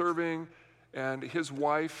time serving, and his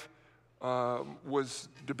wife was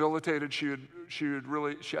debilitated.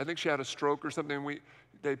 I think she had a stroke or something.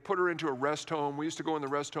 They put her into a rest home. We used to go in the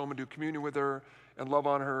rest home and do communion with her and love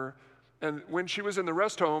on her. And when she was in the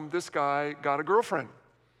rest home, this guy got a girlfriend.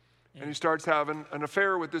 And he starts having an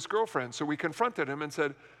affair with this girlfriend. So we confronted him and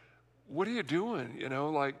said, what are you doing? You know,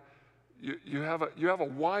 like, you have a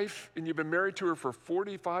wife and you've been married to her for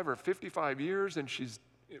 45 or 55 years and she's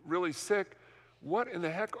really sick. What in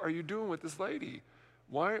the heck are you doing with this lady?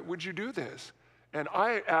 Why would you do this? And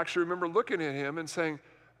I actually remember looking at him and saying,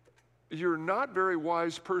 you're not a very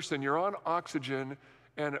wise person. You're on oxygen.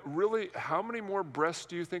 And really, how many more breaths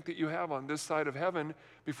do you think that you have on this side of heaven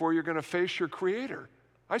before you're going to face your Creator?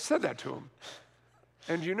 I said that to him.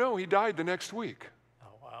 And you know, he died the next week. Oh,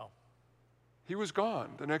 wow. He was gone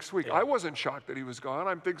the next week. Yeah. I wasn't shocked that he was gone.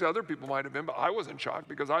 I think other people might have been, but I wasn't shocked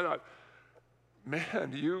because I thought,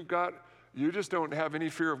 man, you just don't have any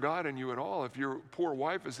fear of God in you at all. If your poor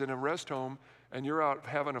wife is in a rest home and you're out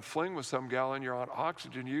having a fling with some gal and you're on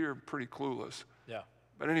oxygen, you're pretty clueless. Yeah.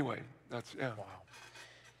 But anyway, that's, yeah. Wow.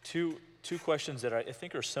 Two questions that I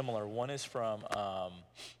think are similar. One is from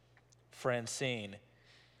Francine,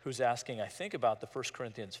 who's asking, I think, about the 1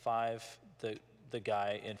 Corinthians 5, the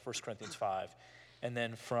guy in 1 Corinthians 5. And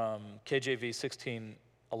then from KJV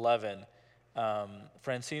 16:11,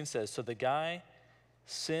 Francine says, so the guy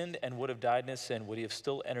sinned and would have died in his sin, would he have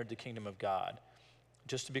still entered the kingdom of God?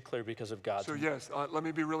 Just to be clear, because of God's... So yes, let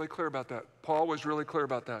me be really clear about that. Paul was really clear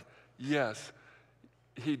about that. Yes,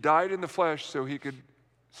 he died in the flesh so he could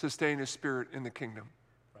sustain his spirit in the kingdom.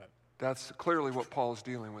 Right. That's clearly what Paul is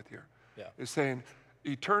dealing with here. Yeah. Is saying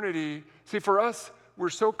eternity. See, for us, we're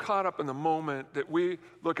so caught up in the moment that we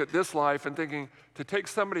look at this life and thinking to take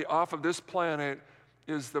somebody off of this planet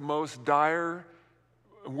is the most dire,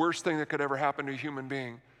 worst thing that could ever happen to a human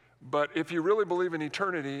being. But if you really believe in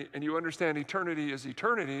eternity and you understand eternity is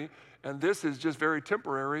eternity and this is just very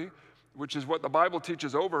temporary, which is what the Bible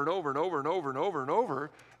teaches over and over and over and over and over and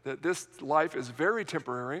over, that this life is very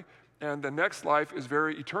temporary and the next life is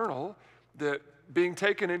very eternal, that being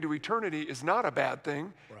taken into eternity is not a bad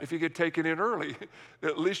thing if you get taken in early.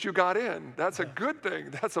 At least you got in. That's a good thing.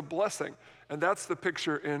 That's a blessing. And that's the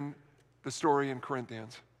picture in the story in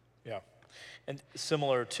Corinthians. Yeah. And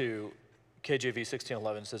similar to KJV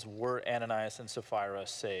 16:11 says, were Ananias and Sapphira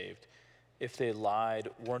saved? If they lied,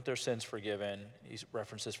 weren't their sins forgiven? He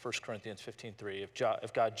references 1 Corinthians 15:3.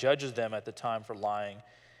 If God judges them at the time for lying,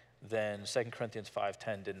 then 2 Corinthians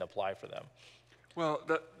 5:10 didn't apply for them. Well,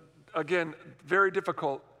 again, very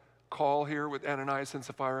difficult call here with Ananias and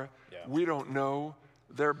Sapphira. Yeah. We don't know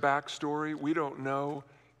their backstory. We don't know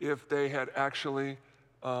if they had actually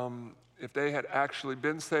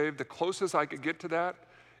been saved. The closest I could get to that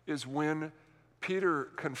is when Peter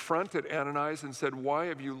confronted Ananias and said, why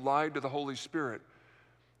have you lied to the Holy Spirit?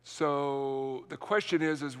 So the question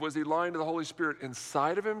is was he lying to the Holy Spirit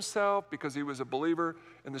inside of himself because he was a believer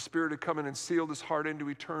and the Spirit had come in and sealed his heart into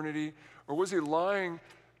eternity? Or was he lying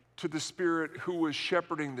to the Spirit who was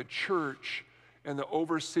shepherding the church and the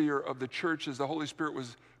overseer of the church as the Holy Spirit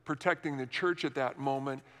was protecting the church at that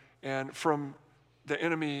moment and from the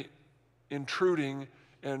enemy intruding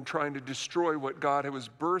and trying to destroy what God was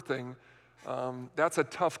birthing? That's a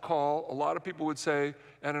tough call. A lot of people would say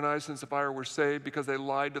Ananias and Sapphira were saved because they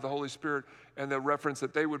lied to the Holy Spirit, and the reference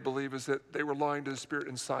that they would believe is that they were lying to the Spirit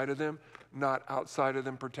inside of them, not outside of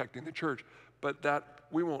them protecting the church. But that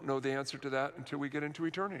we won't know the answer to that until we get into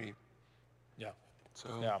eternity. Yeah. So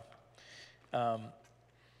Yeah.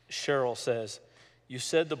 Cheryl says, you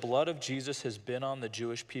said the blood of Jesus has been on the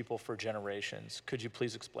Jewish people for generations. Could you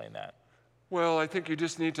please explain that? Well, I think you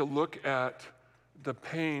just need to look at the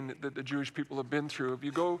pain that the Jewish people have been through. If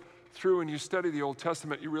you go through and you study the Old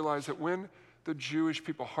Testament, you realize that when the Jewish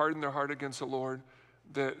people hardened their heart against the Lord,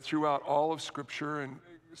 that throughout all of Scripture, and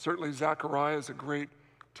certainly Zechariah is a great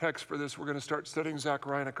text for this. We're going to start studying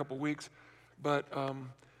Zechariah in a couple weeks. But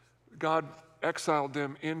God exiled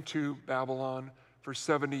them into Babylon for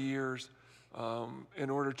 70 years in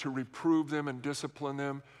order to reprove them and discipline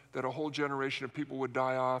them, that a whole generation of people would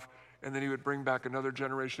die off, and then he would bring back another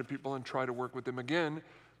generation of people and try to work with them again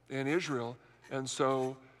in Israel. And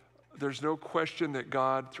so there's no question that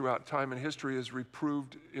God, throughout time and history, has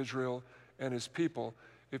reproved Israel and his people.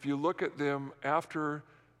 If you look at them after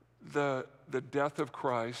the death of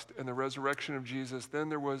Christ and the resurrection of Jesus, then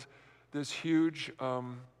there was this huge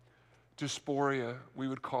dysphoria, we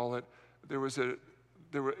would call it.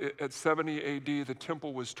 At 70 AD, the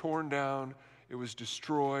temple was torn down, it was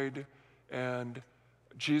destroyed, and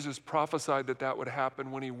Jesus prophesied that would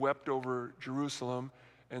happen when he wept over Jerusalem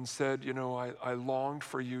and said, you know, I longed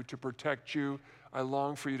for you to protect you. I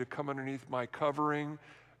long for you to come underneath my covering.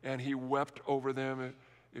 and he wept over them.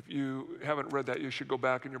 If you haven't read that, you should go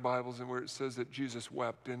back in your Bibles and where it says that Jesus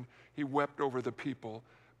wept, and he wept over the people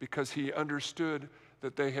because he understood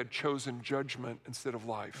that they had chosen judgment instead of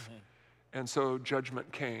life. And so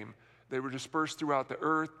judgment came. They were dispersed throughout the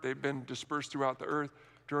earth. They've been dispersed throughout the earth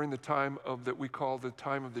during the time of that we call the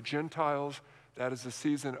time of the Gentiles. That is the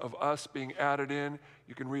season of us being added in.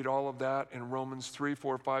 You can read all of that in Romans 3,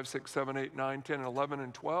 4, 5, 6, 7, 8, 9, 10, and 11,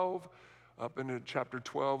 and 12, up into chapter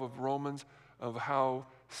 12 of Romans, of how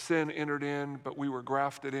sin entered in, but we were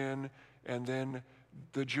grafted in, and then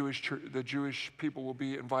the Jewish people will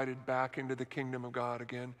be invited back into the kingdom of God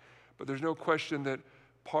again. But there's no question that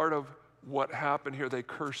part of what happened here, they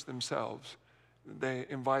cursed themselves. They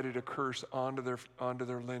invited a curse onto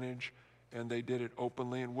their lineage, and they did it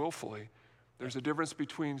openly and willfully. There's a difference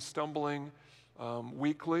between stumbling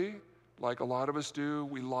weakly, like a lot of us do.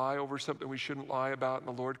 We lie over something we shouldn't lie about, and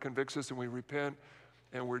the Lord convicts us, and we repent,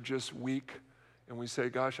 and we're just weak. And we say,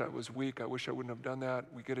 gosh, I was weak. I wish I wouldn't have done that.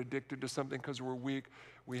 We get addicted to something because we're weak.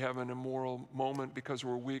 We have an immoral moment because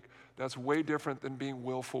we're weak. That's way different than being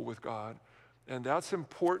willful with God. And that's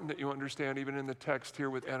important that you understand, even in the text here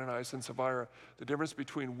with Ananias and Sapphira. The difference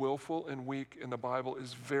between willful and weak in the Bible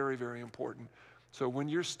is very, very important. So when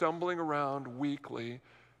you're stumbling around weakly,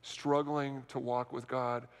 struggling to walk with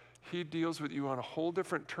God, he deals with you on a whole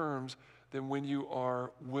different terms than when you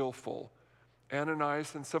are willful.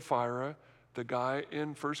 Ananias and Sapphira, the guy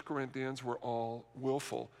in 1 Corinthians, were all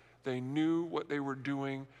willful. They knew what they were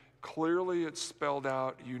doing. Clearly it's spelled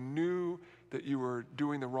out. You knew that you were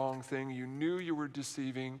doing the wrong thing. You knew you were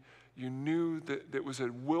deceiving. You knew that it was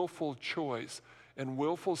a willful choice. And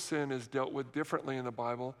willful sin is dealt with differently in the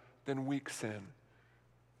Bible than weak sin.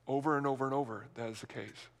 Over and over and over, that is the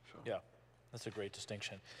case. So. Yeah, that's a great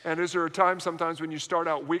distinction. And is there a time sometimes when you start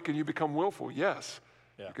out weak and you become willful? Yes.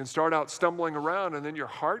 Yeah. You can start out stumbling around, and then your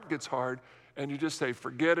heart gets hard, and you just say,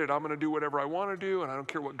 forget it, I'm going to do whatever I want to do, and I don't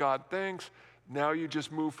care what God thinks. Now you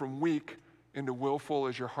just move from weak into willful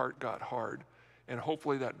as your heart got hard. And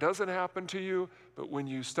hopefully that doesn't happen to you, but when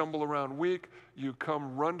you stumble around weak, you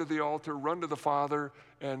come run to the altar, run to the Father,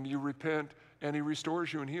 and you repent, and he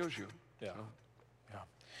restores you and heals you. Yeah. So.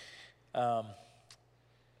 Yeah.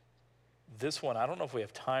 This one, I don't know if we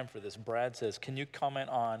have time for this. Brad says, can you comment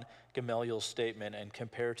on Gamaliel's statement and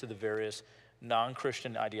compare to the various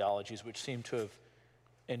non-Christian ideologies which seem to have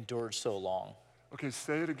endured so long? Okay,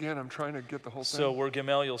 say it again. I'm trying to get the whole thing. So where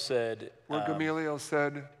Gamaliel said, Where Gamaliel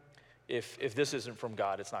said, if this isn't from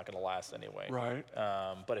God, it's not going to last anyway. right.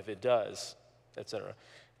 But if it does, etc.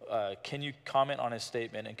 Can you comment on his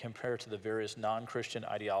statement and compare it to the various non-Christian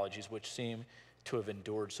ideologies which seem to have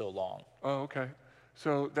endured so long? Oh, okay.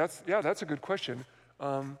 So that's a good question.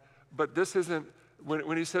 But this isn't,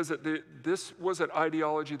 when he says that this was an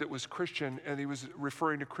ideology that was Christian, and he was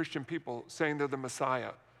referring to Christian people, saying they're the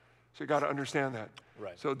Messiah. So you got to understand that.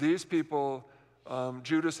 Right. So these people,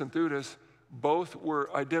 Judas and Theudas, both were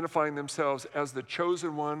identifying themselves as the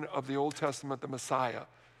chosen one of the Old Testament, the Messiah.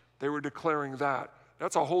 They were declaring that.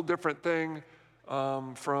 That's a whole different thing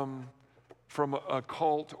from a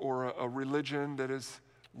cult or a religion that is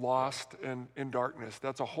lost and in darkness.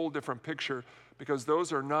 That's a whole different picture, because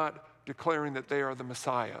those are not declaring that they are the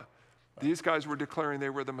Messiah. Right. These guys were declaring they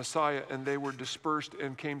were the Messiah, and they were dispersed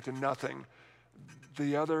and came to nothing.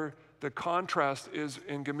 The contrast is,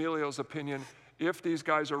 in Gamaliel's opinion, if these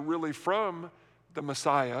guys are really from the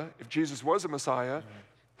Messiah, if Jesus was a Messiah,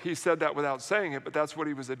 he said that without saying it, but that's what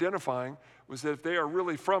he was identifying, was that if they are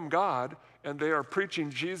really from God and they are preaching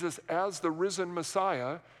Jesus as the risen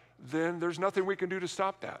Messiah, then there's nothing we can do to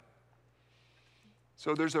stop that.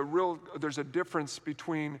 So there's a difference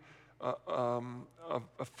between a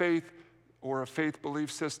faith or a faith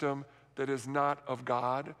belief system that is not of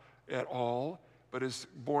God at all, but is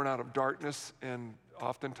born out of darkness and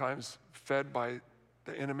oftentimes fed by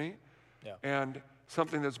the enemy, and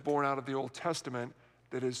something that's born out of the Old Testament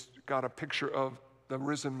that has got a picture of the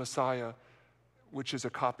risen Messiah, which is a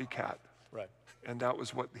copycat. Right. And that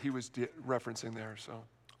was what he was referencing there. So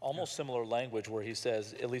almost similar language where he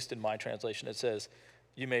says, at least in my translation, it says,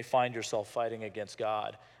 you may find yourself fighting against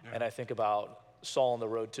God. Yeah. And I think about Saul on the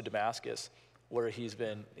road to Damascus, where he's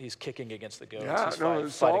kicking against the goats. Yeah,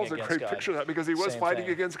 Saul's a great picture of that, because he was fighting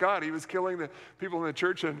against God. He was killing the people in the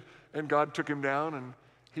church, and God took him down, and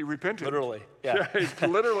he repented. Literally, yeah. He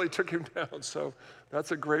literally took him down. So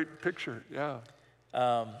that's a great picture, yeah.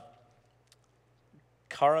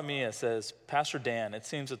 Karamia says, Pastor Dan, it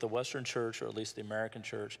seems that the Western church, or at least the American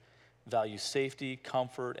church, values safety,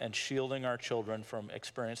 comfort, and shielding our children from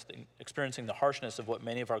experiencing the harshness of what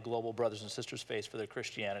many of our global brothers and sisters face for their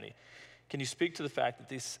Christianity. Can you speak to the fact that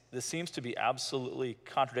this seems to be absolutely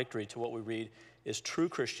contradictory to what we read is true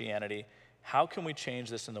Christianity? How can we change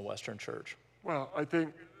this in the Western church? Well, I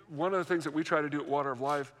think one of the things that we try to do at Water of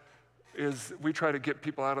Life is we try to get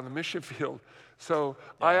people out on the mission field. So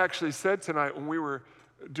I actually said tonight when we were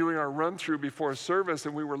doing our run through before service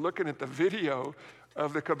and we were looking at the video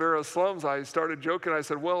of the Kibera slums, I started joking. I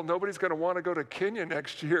said, well, nobody's going to want to go to Kenya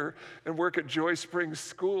next year and work at Joy Springs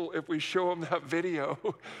School if we show them that video,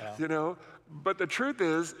 you know? But the truth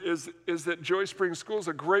is that Joy Springs School is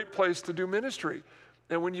a great place to do ministry.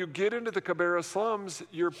 And when you get into the Kibera slums,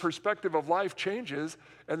 your perspective of life changes,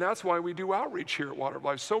 and that's why we do outreach here at Water of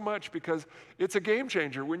Life so much, because it's a game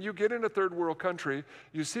changer. When you get in a third world country,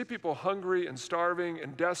 you see people hungry and starving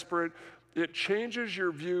and desperate. It changes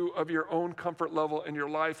your view of your own comfort level and your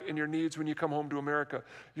life and your needs when you come home to America.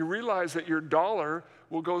 You realize that your dollar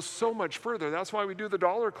will go so much further. That's why we do the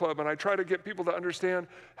Dollar Club, and I try to get people to understand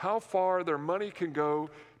how far their money can go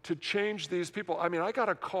to change these people. I mean, I got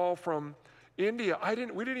a call from India.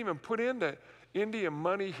 We didn't even put in the India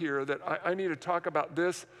money here that I need to talk about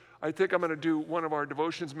this. I think I'm going to do one of our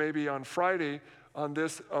devotions maybe on Friday on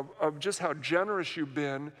this of just how generous you've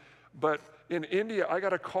been. But in India, I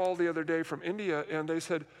got a call the other day from India, and they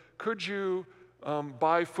said, could you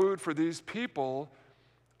buy food for these people?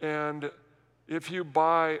 And if you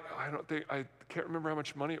buy, I can't remember how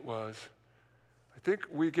much money it was. I think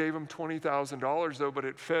we gave them $20,000 though, but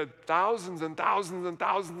it fed thousands and thousands and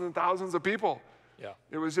thousands and thousands of people. Yeah.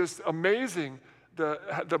 It was just amazing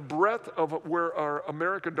the breadth of where our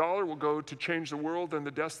American dollar will go to change the world and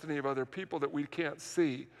the destiny of other people that we can't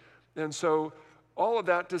see. And so all of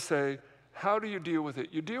that to say, how do you deal with it?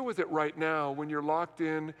 You deal with it right now when you're locked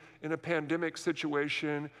in a pandemic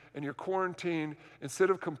situation and you're quarantined. Instead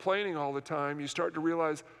of complaining all the time, you start to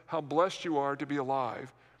realize how blessed you are to be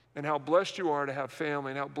alive and how blessed you are to have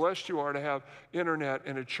family and how blessed you are to have internet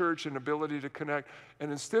and a church and ability to connect.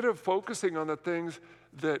 And instead of focusing on the things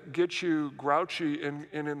that get you grouchy and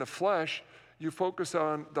in the flesh, you focus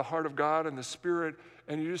on the heart of God and the Spirit,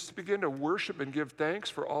 and you just begin to worship and give thanks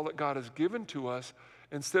for all that God has given to us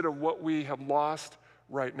instead of what we have lost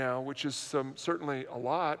right now, which is certainly a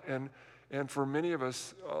lot, and for many of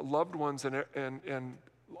us, loved ones and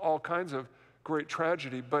all kinds of great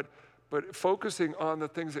tragedy. But focusing on the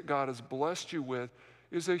things that God has blessed you with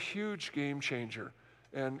is a huge game changer.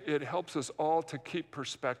 And it helps us all to keep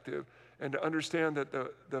perspective and to understand that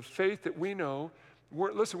the faith that we know,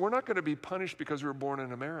 we're not going to be punished because we were born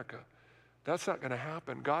in America. That's not going to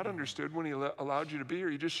happen. God understood when he allowed you to be here.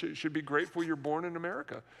 You just should be grateful you're born in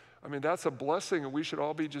America. I mean, that's a blessing, and we should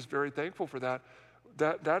all be just very thankful for that.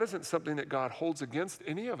 That isn't something that God holds against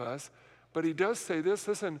any of us, but he does say this,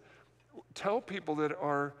 listen, tell people that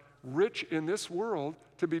are rich in this world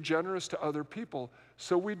to be generous to other people.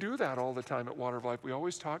 So we do that all the time at Water of Life. We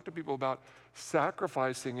always talk to people about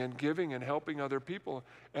sacrificing and giving and helping other people.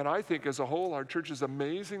 And I think as a whole, our church is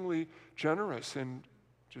amazingly generous and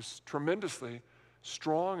just tremendously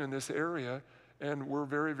strong in this area. And we're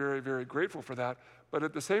very, very, very grateful for that. But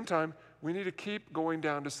at the same time, we need to keep going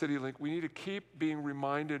down to CityLink. We need to keep being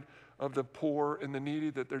reminded of the poor and the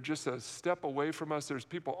needy, that they're just a step away from us. There's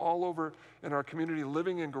people all over in our community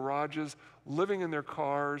living in garages, living in their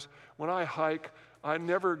cars. When I hike, I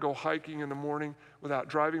never go hiking in the morning without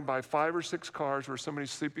driving by 5 or 6 cars where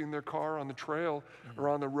somebody's sleeping in their car on the trail or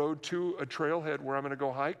on the road to a trailhead where I'm going to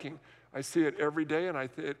go hiking. I see it every day, and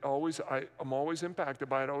I'm always impacted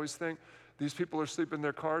by it. I always think these people are sleeping in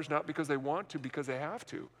their cars not because they want to, because they have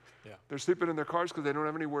to. Yeah. They're sleeping in their cars because they don't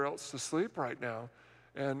have anywhere else to sleep right now.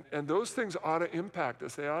 And those things ought to impact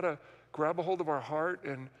us. They ought to grab a hold of our heart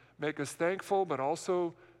and make us thankful, but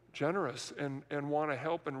also generous and want to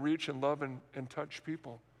help and reach and love and touch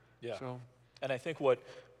people. Yeah. So. And I think what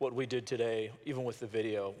we did today, even with the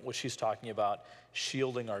video, what she's talking about,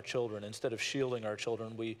 shielding our children. Instead of shielding our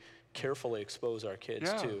children, we carefully expose our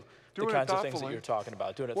kids to the kinds of things that you're talking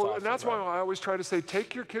about, doing it thoughtfully. And that's why I always try to say,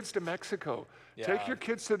 take your kids to Mexico. Yeah. Take your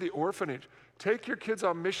kids to the orphanage. Take your kids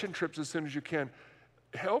on mission trips as soon as you can.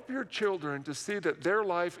 Help your children to see that their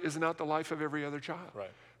life is not the life of every other child. Right.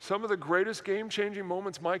 Some of the greatest game-changing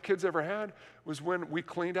moments my kids ever had was when we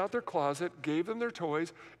cleaned out their closet, gave them their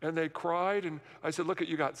toys, and they cried. And I said, look,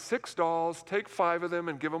 you got 6 dolls, take 5 of them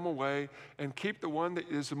and give them away, and keep the one that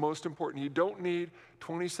is the most important. You don't need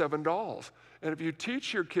 27 dolls. And if you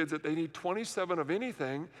teach your kids that they need 27 of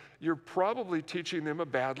anything, you're probably teaching them a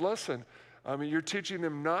bad lesson. I mean, you're teaching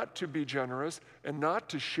them not to be generous and not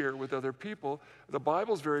to share with other people. The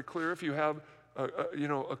Bible's very clear. If you have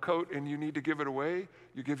a coat and you need to give it away,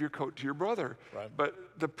 you give your coat to your brother. Right. But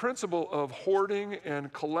the principle of hoarding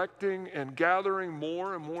and collecting and gathering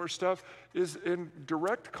more and more stuff is in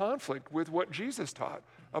direct conflict with what Jesus taught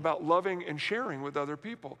about loving and sharing with other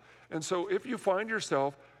people. And so if you find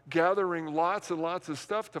yourself gathering lots and lots of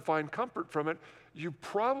stuff to find comfort from it, you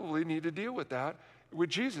probably need to deal with that with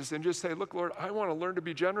Jesus and just say, look, Lord, I want to learn to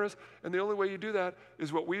be generous. And the only way you do that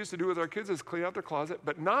is what we used to do with our kids is clean out their closet,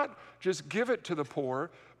 but not just give it to the poor,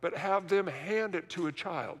 but have them hand it to a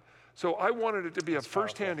child. So I wanted it to be a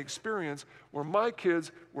firsthand experience where my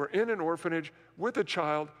kids were in an orphanage with a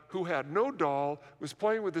child who had no doll, was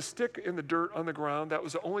playing with a stick in the dirt on the ground. That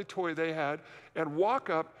was the only toy they had. And walk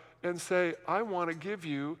up and say, I want to give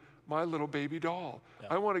you my little baby doll.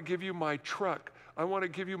 I want to give you my truck. I want to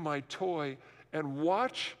give you my toy. And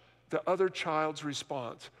watch the other child's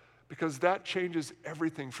response, because that changes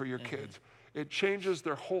everything for your kids. It changes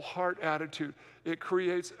their whole heart attitude. It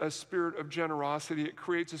creates a spirit of generosity. It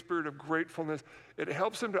creates a spirit of gratefulness. It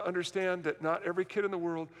helps them to understand that not every kid in the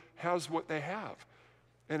world has what they have.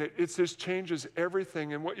 And it just changes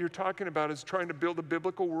everything. And what you're talking about is trying to build a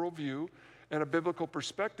biblical worldview and a biblical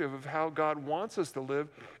perspective of how God wants us to live.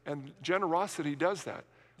 And generosity does that.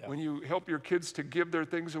 When you help your kids to give their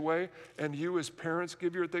things away, and you as parents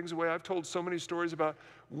give your things away. I've told so many stories about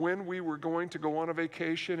when we were going to go on a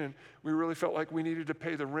vacation and we really felt like we needed to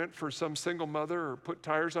pay the rent for some single mother or put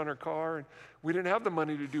tires on her car, and we didn't have the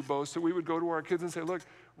money to do both. So we would go to our kids and say, look,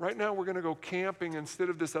 right now we're going to go camping instead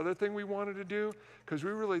of this other thing we wanted to do, because we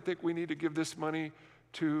really think we need to give this money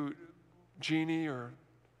to Jeannie or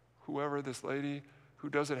whoever, this lady who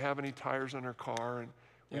doesn't have any tires on her car, and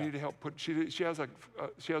we need to help put, she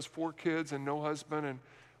has 4 kids and no husband, and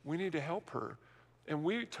we need to help her. And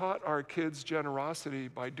we taught our kids generosity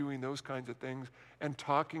by doing those kinds of things and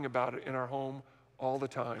talking about it in our home all the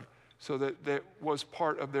time, so that was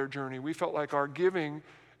part of their journey. We felt like our giving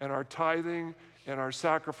and our tithing and our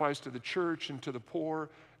sacrifice to the church and to the poor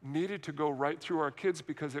needed to go right through our kids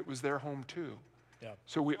because it was their home too. Yeah.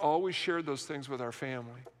 So we always shared those things with our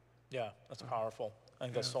family. Yeah, that's powerful. I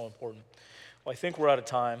think that's so important. Well, I think we're out of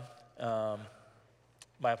time.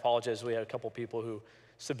 My apologies. We had a couple people who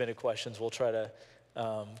submitted questions. We'll try to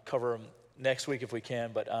cover them next week if we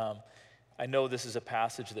can. But I know this is a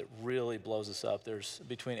passage that really blows us up. There's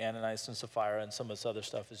between Ananias and Sapphira and some of this other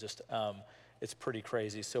stuff is just, it's pretty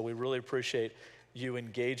crazy. So we really appreciate you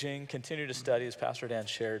engaging. Continue to study, as Pastor Dan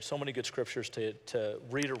shared. So many good scriptures to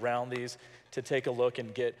read around these, to take a look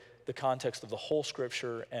and get the context of the whole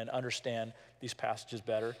scripture and understand these passages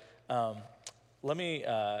better. Let me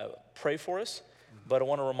pray for us, but I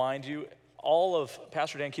want to remind you, all of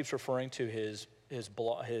Pastor Dan keeps referring to his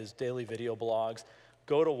daily video blogs.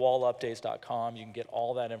 Go to wallupdates.com. You can get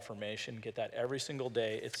all that information, get that every single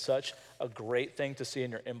day. It's such a great thing to see in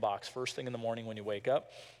your inbox first thing in the morning when you wake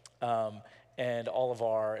up. And all of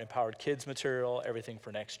our Empowered Kids material, everything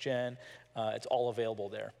for Next Gen, it's all available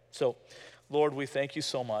there. So, Lord, we thank you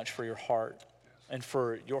so much for your heart and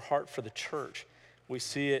for your heart for the church. We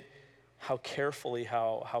see it, how carefully,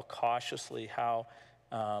 how cautiously, how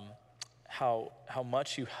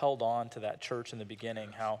much you held on to that church in the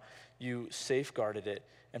beginning, how you safeguarded it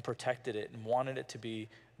and protected it and wanted it to be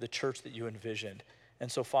the church that you envisioned.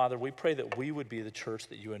 And so, Father, we pray that we would be the church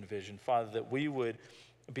that you envisioned. Father, that we would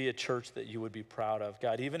be a church that you would be proud of.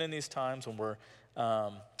 God, even in these times when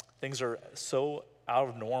things are so out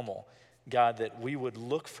of normal, God, that we would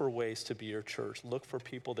look for ways to be your church, look for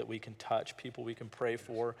people that we can touch, people we can pray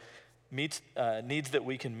for, needs that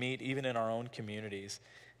we can meet even in our own communities.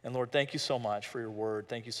 And Lord, thank you so much for your word.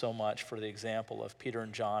 Thank you so much for the example of Peter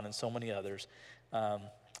and John and so many others.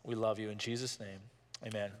 We love you in Jesus' name.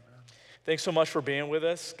 Amen. Thanks so much for being with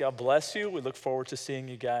us. God bless you. We look forward to seeing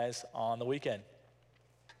you guys on the weekend.